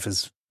numeric stuff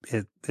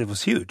it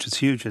was huge. It's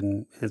huge,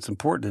 and it's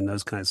important in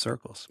those kind of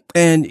circles.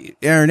 And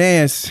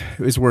Irenaeus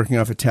is working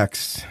off a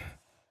text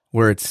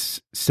where it's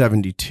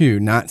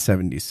 72, not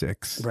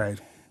 76. Right.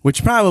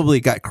 Which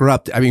probably got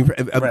corrupted.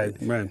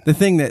 Right. The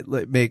thing that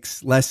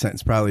makes less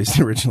sense probably is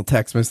the original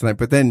text most of the time.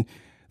 But then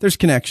there's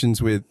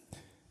connections with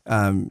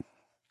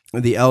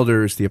the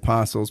elders, the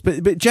apostles.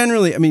 But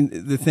generally,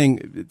 the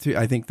thing,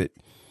 I think that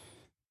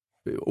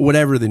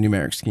whatever the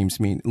numeric schemes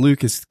mean,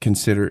 Luke is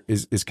concerned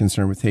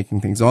with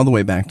taking things all the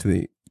way back to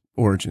the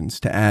origins,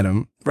 to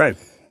Adam. Right.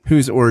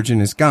 Whose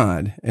origin is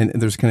God. And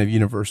there's kind of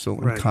universal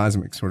and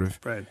cosmic sort of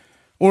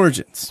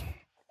origins.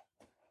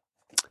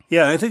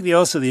 Yeah, I think the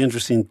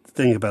interesting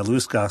thing about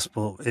Luke's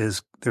gospel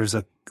is there's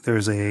a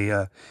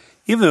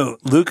even though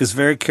Luke is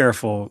very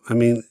careful,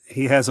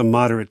 he has a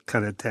moderate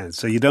kind of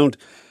tense.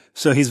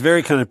 So he's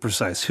very kind of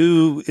precise.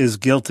 Who is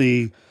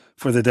guilty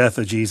for the death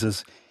of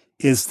Jesus?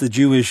 It's the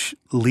Jewish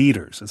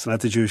leaders. It's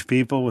not the Jewish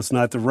people. It's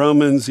not the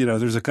Romans.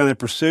 There's a kind of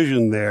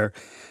precision there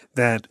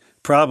that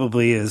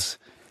probably is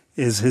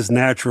his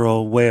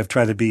natural way of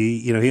trying to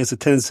be, he has a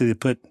tendency to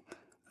put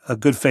a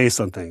good face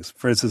on things.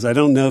 For instance, I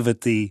don't know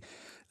that the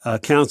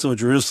Council of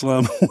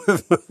Jerusalem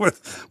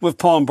with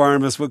Paul and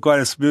Barnabas went quite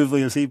as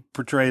smoothly as he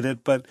portrayed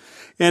it. But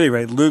at any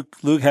rate,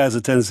 Luke has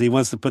a tendency, he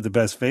wants to put the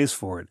best face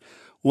for it.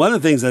 One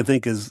of the things I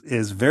think is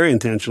very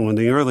intentional, and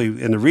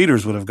the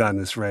readers would have gotten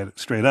this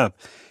straight up,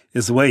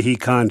 is the way he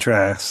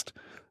contrasts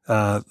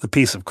the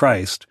peace of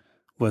Christ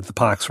with the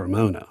Pax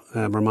Romana.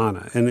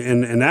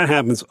 And that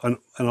happens in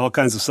all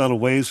kinds of subtle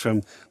ways,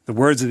 from the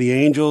words of the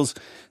angels,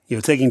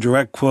 taking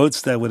direct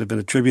quotes that would have been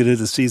attributed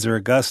to Caesar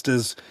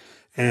Augustus.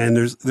 And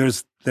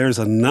there's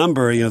a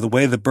number, the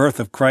way the birth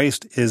of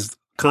Christ is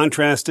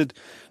contrasted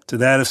to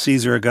that of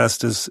Caesar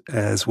Augustus,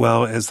 as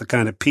well as the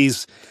kind of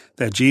peace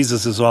that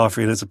Jesus is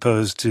offering as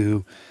opposed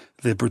to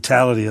the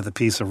brutality of the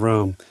peace of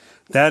Rome.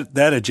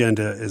 That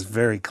agenda is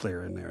very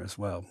clear in there as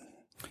well.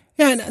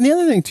 Yeah, and the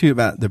other thing too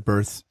about the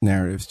birth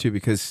narratives too,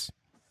 because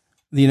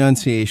the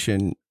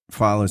Annunciation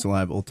follows a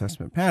lot of Old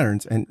Testament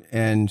patterns,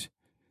 and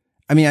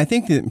I mean, I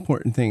think the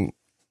important thing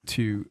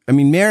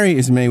Mary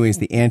is in many ways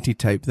the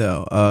antitype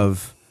though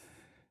of,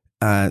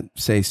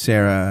 say,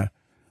 Sarah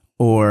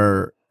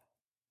or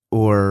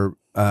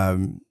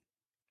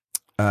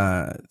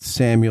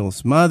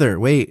Samuel's mother.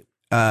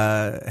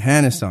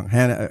 Hannah's song,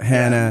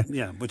 Hannah,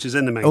 yeah, which is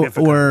in the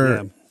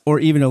Magnificat, or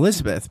even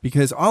Elizabeth,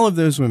 because all of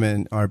those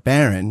women are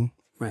barren,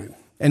 right,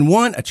 and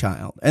want a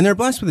child, and they're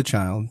blessed with a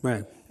child,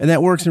 right, and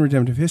that works in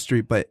redemptive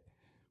history, but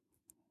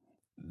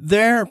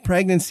their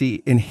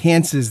pregnancy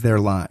enhances their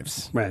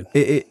lives. right.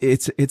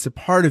 It's a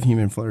part of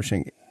human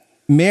flourishing.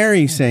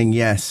 Mary saying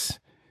yes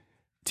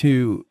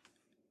to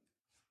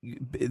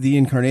the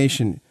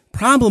incarnation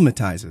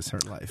problematizes her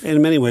life.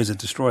 In many ways, it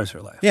destroys her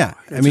life. Yeah.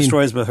 It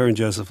destroys both her and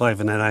Joseph's life.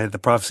 And then I had the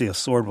prophecy of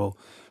sword will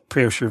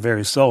pierce your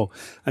very soul.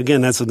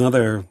 Again, that's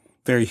another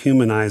very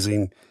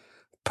humanizing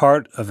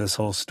part of this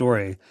whole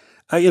story.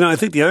 I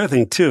think the other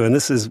thing too, and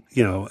this is,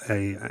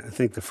 I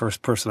think the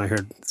first person I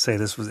heard say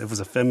this was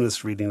a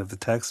feminist reading of the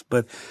text,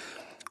 but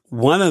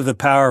one of the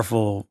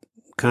powerful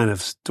kind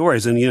of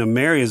stories, and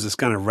Mary is this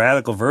kind of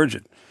radical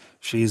virgin.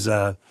 She's,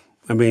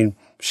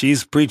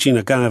 she's preaching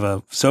a kind of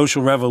a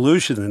social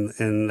revolution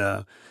in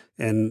the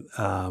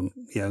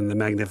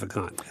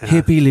Magnificat.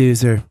 Hippie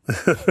loser.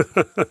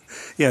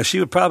 Yeah, she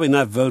would probably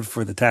not vote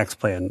for the tax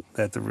plan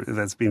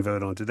that's being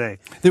voted on today.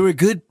 There were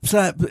good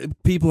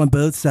people on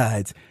both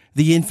sides.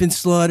 The infant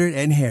slaughtered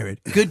and Herod.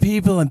 Good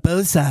people on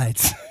both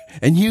sides.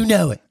 And you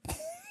know it.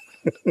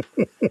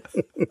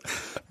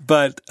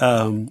 But,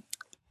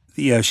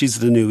 she's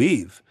the new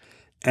Eve.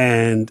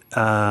 And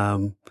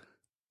the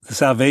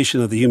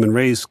salvation of the human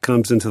race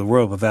comes into the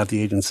world without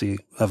the agency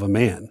of a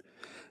man.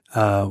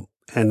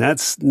 And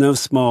that's no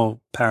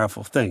small,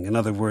 powerful thing. In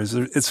other words,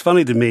 it's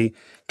funny to me.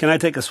 Can I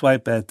take a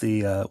swipe at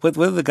the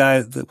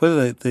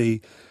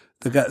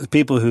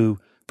people who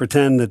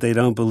pretend that they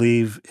don't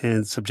believe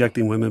in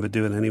subjecting women but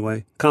do it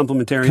anyway?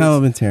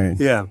 Complementarians.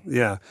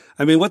 Yeah.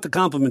 I mean, what the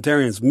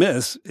complementarians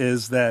miss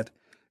is that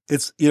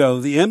it's,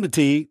 the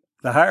enmity,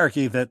 the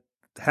hierarchy that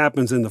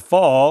happens in the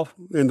fall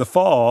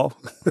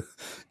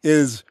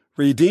is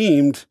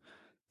redeemed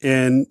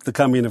in the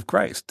coming of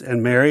Christ.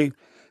 And Mary,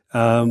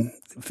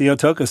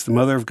 Theotokos, the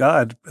mother of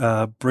God,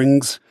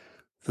 brings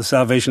the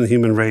salvation of the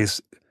human race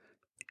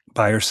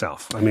by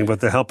herself. I mean,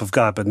 with the help of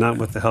God, but not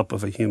with the help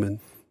of a human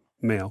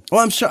male. Well,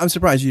 I'm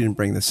surprised you didn't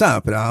bring this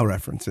up, but I'll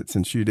reference it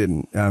since you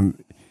didn't.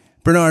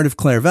 Bernard of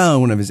Clairvaux,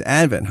 in one of his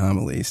Advent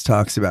homilies,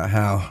 talks about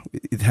how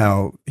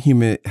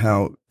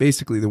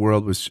basically the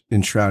world was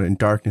enshrouded in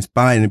darkness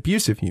by an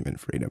abuse of human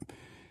freedom,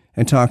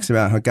 and talks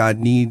about how God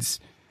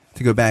needs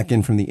to go back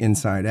in from the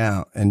inside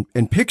out, and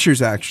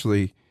pictures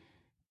actually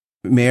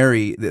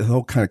Mary, the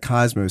whole kind of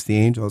cosmos, the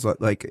angels,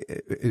 like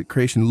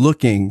creation,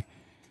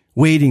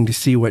 waiting to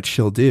see what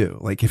she'll do,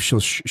 like if she'll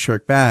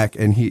shirk back,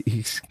 and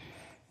he's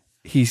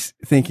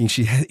thinking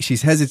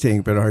she's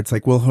hesitating. Bernard's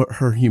like, will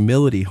her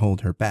humility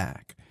hold her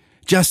back?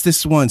 Just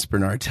this once,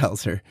 Bernard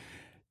tells her,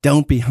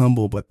 don't be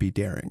humble, but be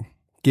daring.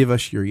 Give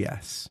us your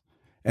yes.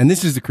 And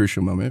this is the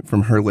crucial moment.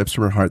 From her lips,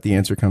 from her heart, the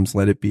answer comes,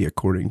 let it be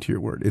according to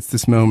your word. It's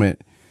this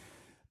moment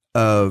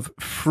of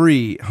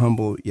free,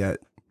 humble, yet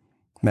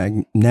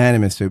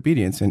magnanimous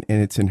obedience. And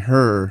it's in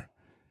her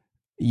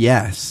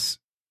yes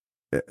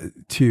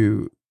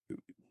to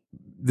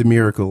the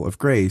miracle of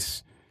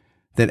grace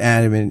that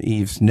Adam and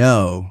Eve's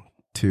no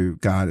to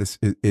God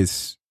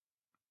is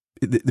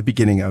the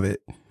beginning of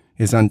it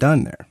is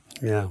undone there.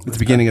 Yeah. It's the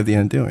beginning of the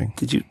undoing.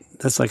 You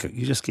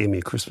just gave me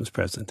a Christmas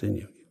present, didn't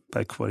you?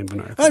 By quoting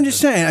Bernard. I'm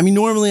just saying, I mean,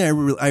 normally I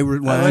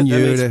rely on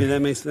you.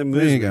 That moves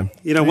there you go.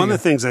 One of the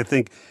things I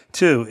think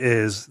too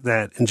is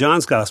that in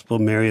John's gospel,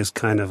 Mary is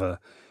kind of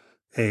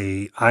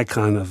a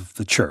icon of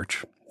the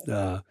church.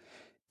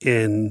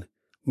 In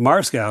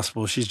Mark's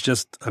gospel, she's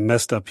just a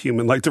messed up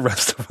human like the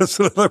rest of us.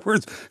 In other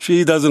words,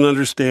 she doesn't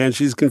understand.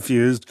 She's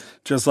confused,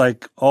 just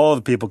like all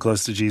the people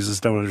close to Jesus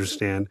don't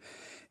understand.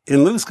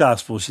 In Luke's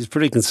gospel, she's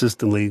pretty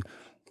consistently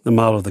the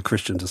model of the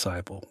Christian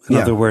disciple. In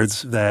other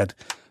words, that,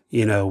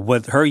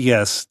 what her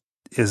yes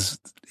is,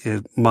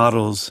 it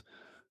models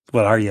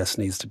what our yes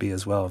needs to be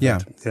as well. Yeah.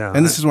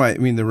 And this is why,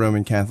 the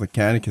Roman Catholic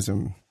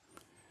Catechism,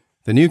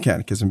 the New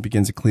Catechism,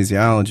 begins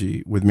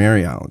ecclesiology with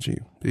Mariology,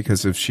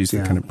 because she's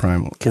the kind of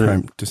prime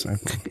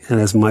disciple.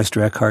 And as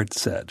Meister Eckhart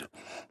said,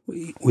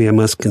 we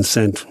must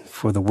consent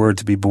for the word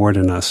to be born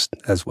in us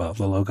as well,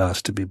 the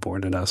Logos to be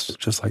born in us,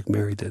 just like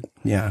Mary did.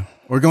 Yeah.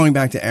 Or going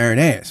back to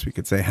Irenaeus, we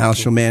could say, how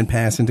shall man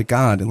pass into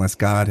God unless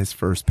God has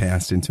first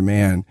passed into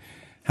man?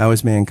 How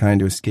is mankind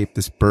to escape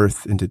this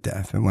birth into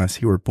death unless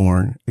he were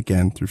born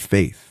again through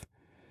faith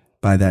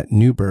by that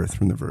new birth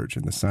from the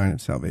Virgin, the sign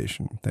of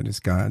salvation that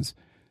is God's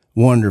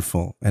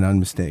wonderful and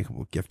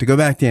unmistakable gift? To go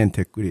back to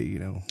antiquity,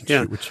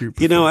 which you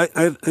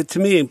prefer. To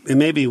me, and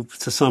maybe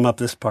to sum up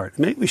this part,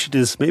 maybe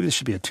this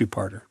should be a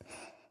two-parter,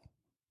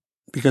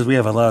 because we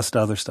have a lot of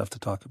other stuff to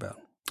talk about.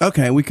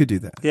 Okay, we could do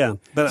that. Yeah,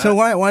 but so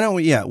why don't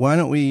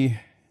we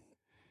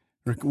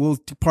Well,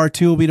 part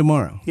 2 will be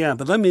tomorrow. Yeah,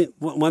 but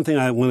one thing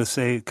I want to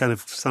say, kind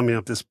of summing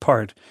up this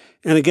part,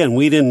 and again,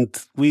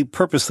 we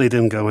purposely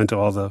didn't go into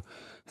all the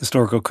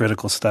historical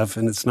critical stuff,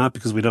 and it's not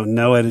because we don't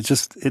know it.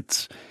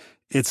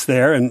 It's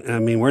there, and I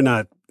mean,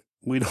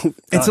 we don't.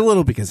 It's a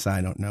little because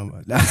I don't know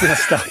much.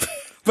 Stuff,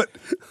 but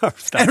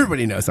stuff.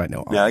 Everybody knows I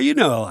know all. Yeah, you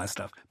know a lot of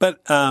stuff, but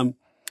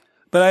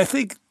I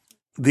think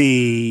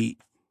the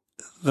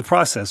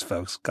process,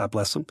 folks, God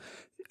bless them,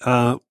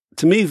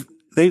 to me,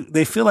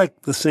 they feel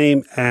like the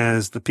same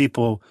as the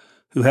people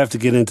who have to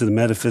get into the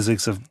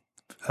metaphysics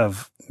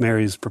of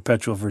Mary's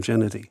perpetual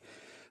virginity.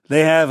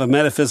 They have a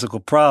metaphysical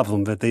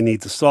problem that they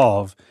need to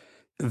solve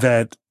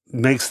that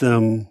makes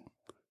them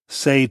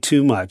say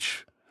too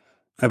much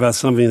about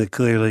something that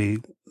clearly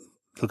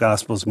the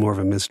gospel is more of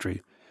a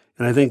mystery.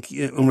 And I think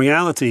in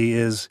reality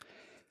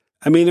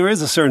there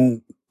is a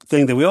certain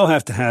thing that we all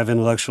have to have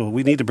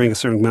we need to bring a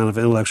certain amount of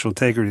intellectual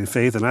integrity to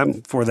faith, and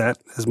I'm for that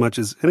as much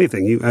as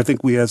anything. I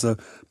think we as a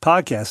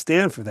podcast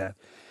stand for that.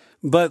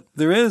 But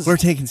we're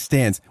taking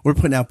stands. We're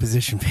putting out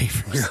position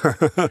papers.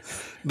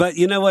 But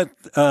you know what?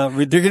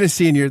 You're going to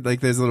see in your,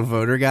 those little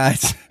voter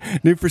guides,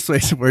 new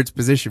persuasive words,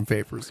 position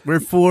papers. We're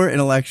for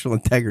intellectual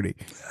integrity.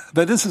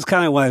 But this is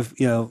kind of why,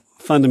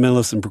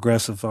 fundamentalists and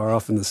progressive are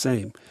often the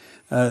same.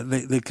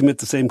 They commit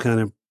the same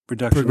kind of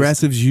reductionist.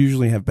 Progressives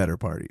usually have better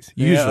parties.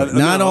 Usually.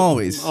 Not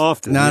always.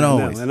 Often. Not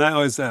always. No. And I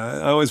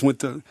always went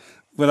to,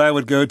 when I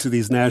would go to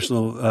these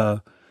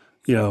national,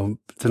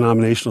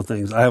 denominational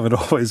things, I would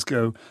always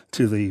go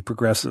to the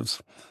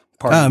progressives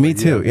part. Me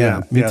too.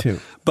 Yeah, me too.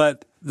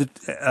 But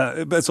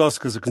it's also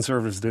because the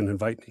conservatives didn't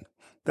invite me.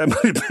 That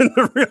might have been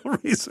the real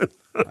reason.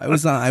 I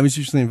was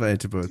usually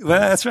invited to both. Well,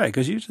 that's right,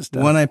 because you just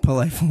one I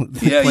politely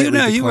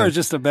you were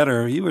just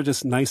you were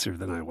just nicer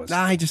than I was.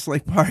 Nah, I just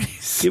like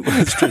parties.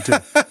 That's true too.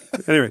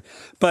 Anyway,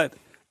 but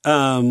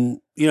to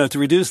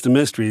reduce the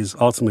mysteries,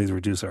 ultimately to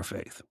reduce our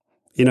faith.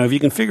 If you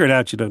can figure it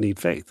out, you don't need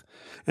faith.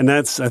 And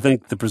that's, I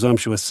think, the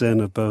presumptuous sin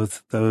of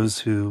both those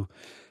who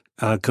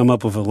come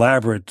up with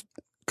elaborate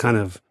kind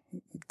of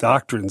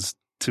doctrines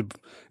to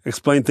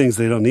explain things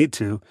they don't need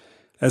to,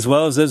 as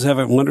well as those who have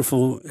a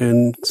wonderful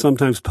and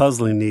sometimes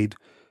puzzling need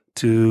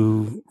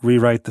to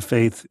rewrite the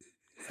faith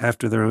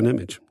after their own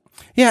image.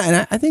 Yeah,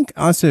 and I think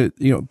also,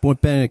 what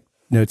Benedict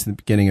notes in the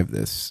beginning of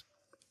this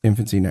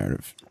infancy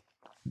narrative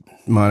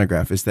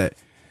monograph is that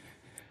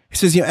he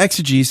says,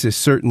 exegesis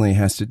certainly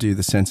has to do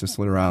the sensus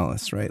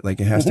literalis, right?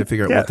 Like it has to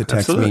figure out what the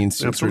text means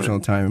to its original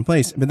time and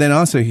place. But then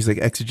also he's like,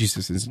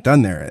 exegesis isn't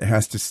done there. It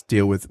has to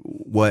deal with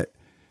what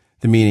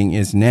the meaning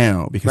is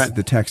now because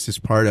the text is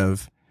part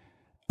of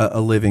a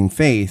living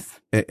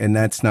faith. And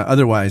that's not,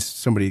 otherwise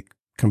somebody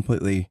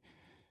completely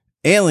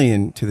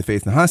alien to the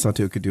faith and hostile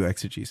to it could do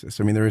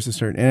exegesis. I mean, there is a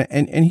certain,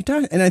 and he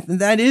does, and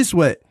that is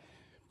what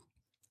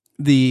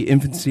the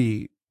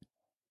infancy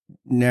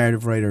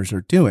narrative writers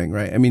are doing,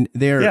 right? I mean,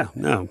 they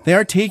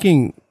are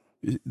taking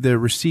the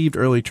received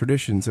early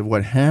traditions of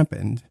what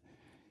happened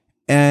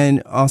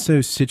and also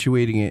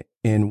situating it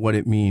in what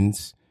it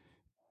means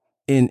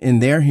in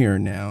their here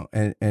and now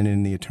and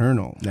in the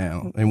eternal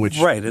now in which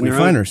we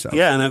find ourselves.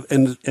 Yeah,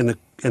 and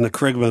in the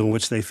curriculum in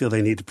which they feel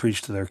they need to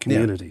preach to their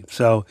community. Yeah.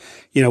 So,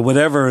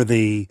 whatever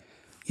the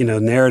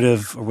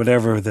narrative or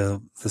whatever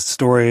the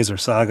stories or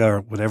saga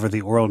or whatever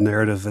the oral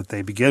narrative that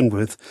they begin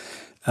with,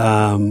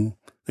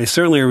 they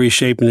certainly are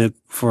reshaping it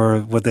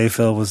for what they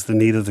feel was the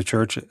need of the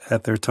church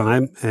at their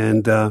time.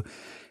 And,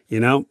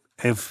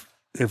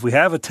 if we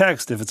have a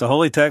text, if it's a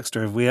holy text,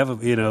 or if we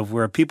have if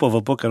we're a people of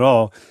a book at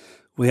all,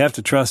 we have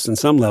to trust in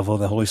some level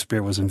the Holy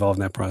Spirit was involved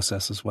in that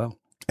process as well.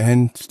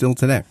 And still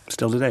today.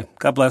 Still today.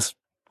 God bless.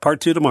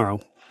 Part 2 tomorrow.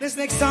 This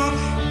next song.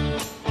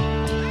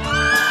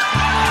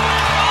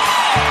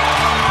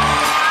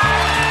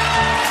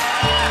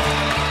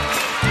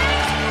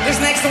 This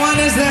next one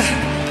is the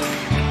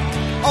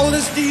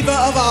oldest diva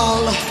of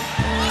all.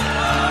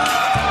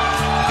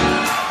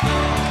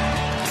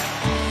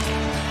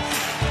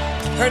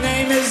 Her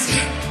name is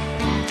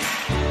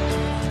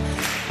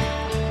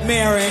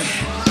Mary.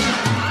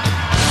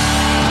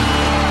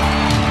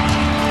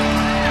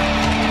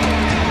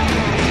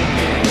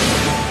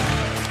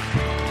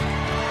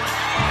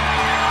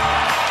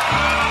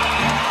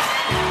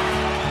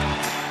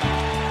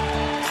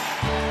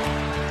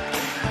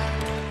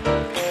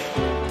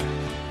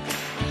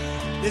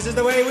 This is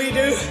the way we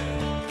do.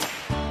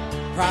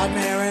 Proud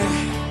Mary.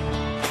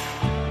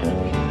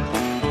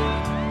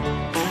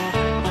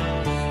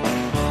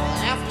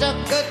 After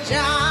a good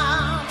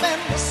job in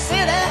the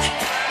city,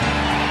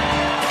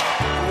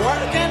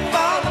 working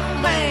for the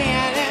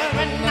man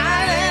every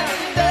night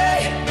and day,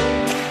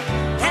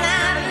 and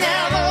I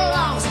never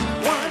lost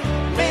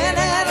 1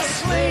 minute of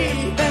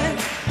sleep and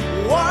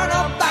worried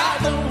about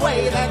the way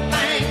that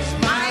things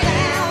might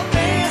have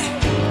been.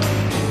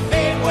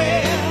 They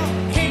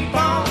will keep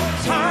on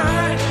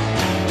turning.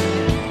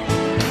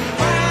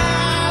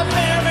 Proud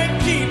Mary.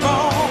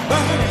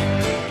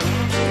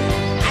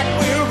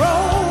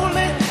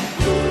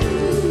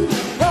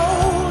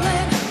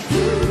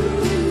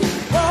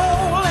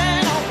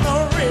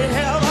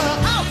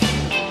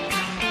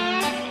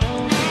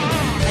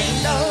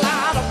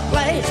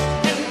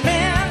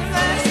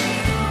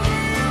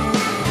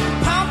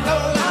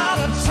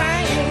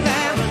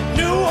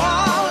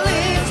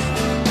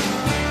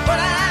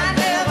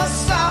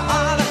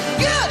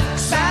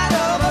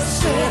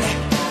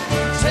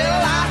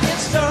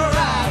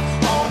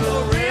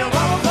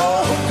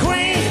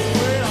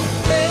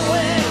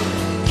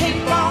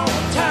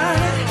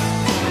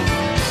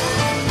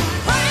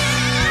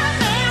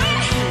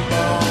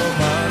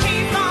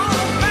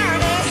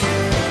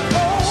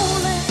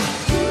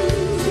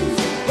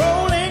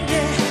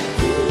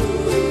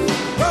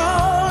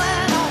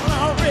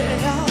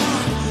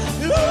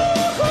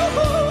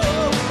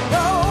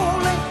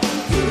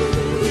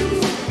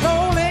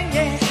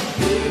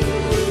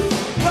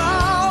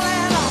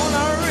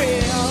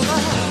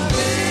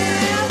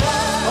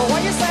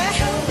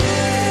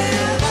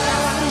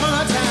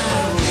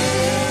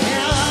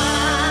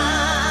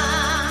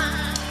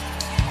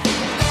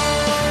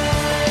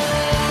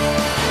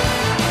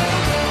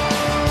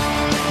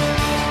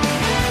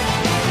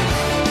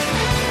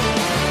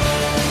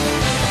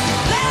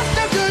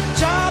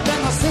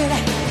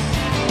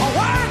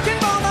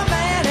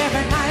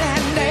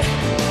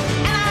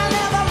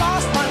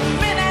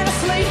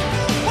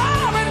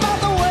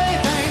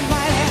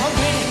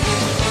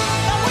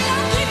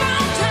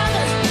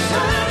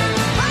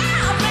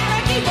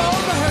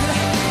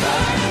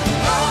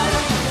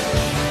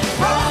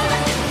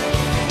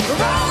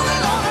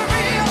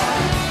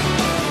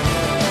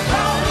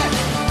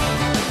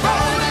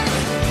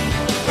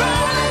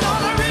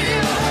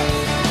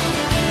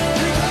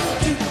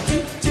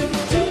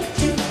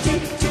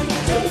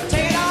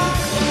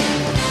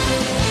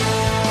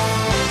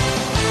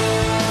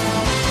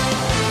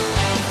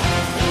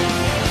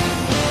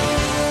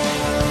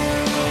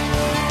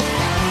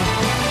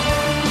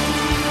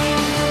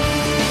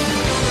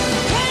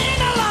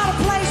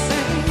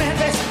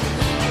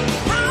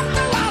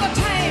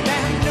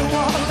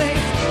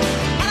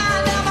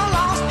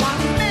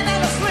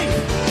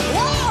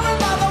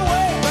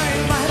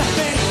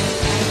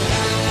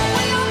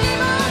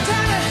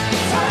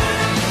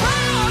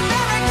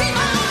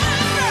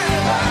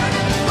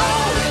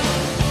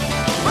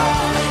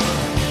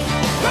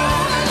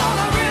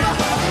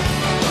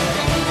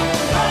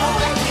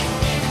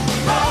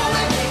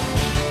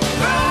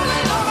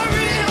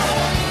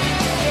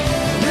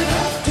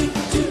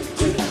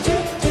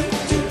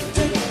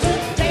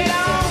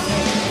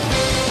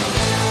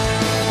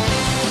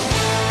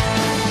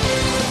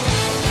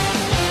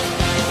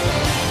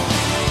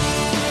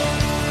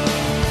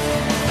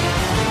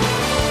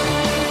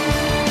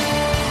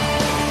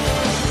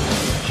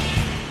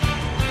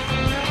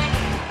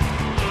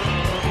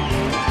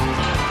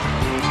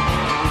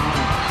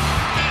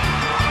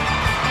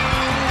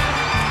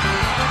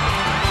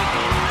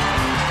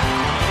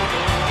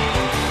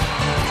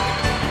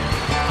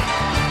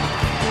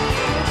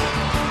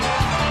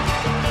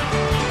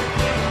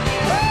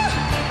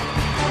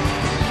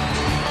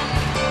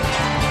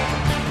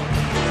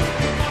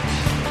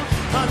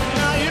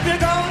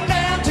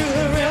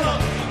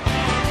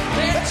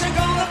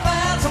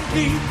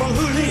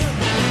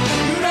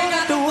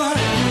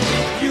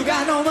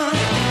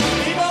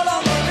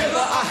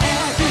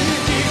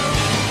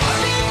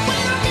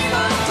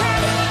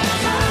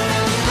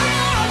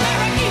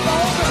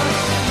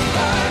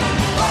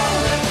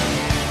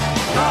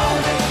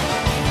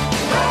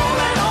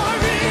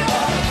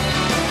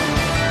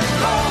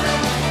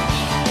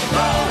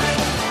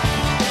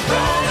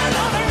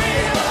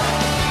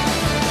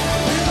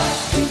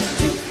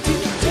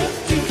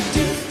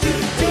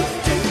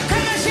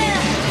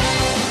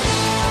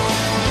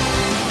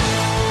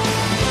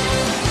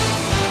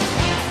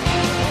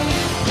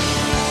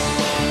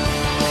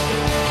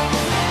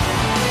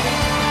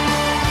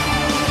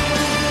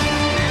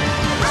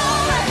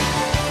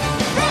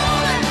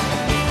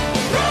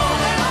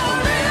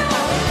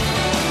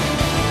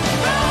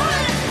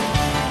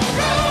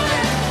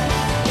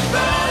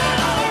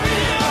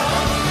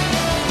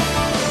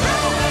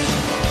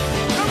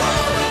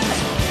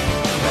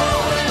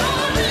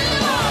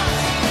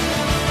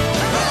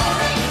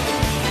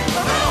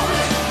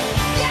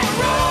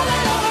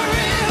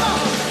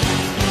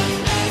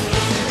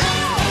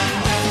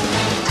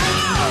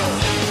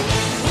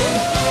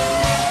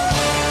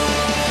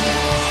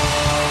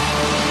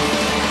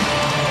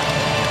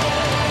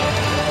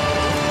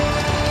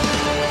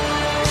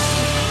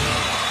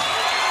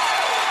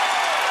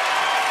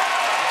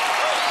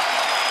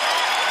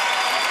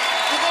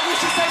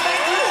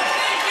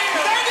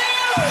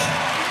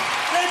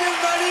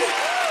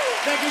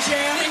 Thank you,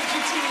 Shannon. Thank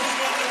you,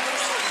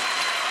 Tina.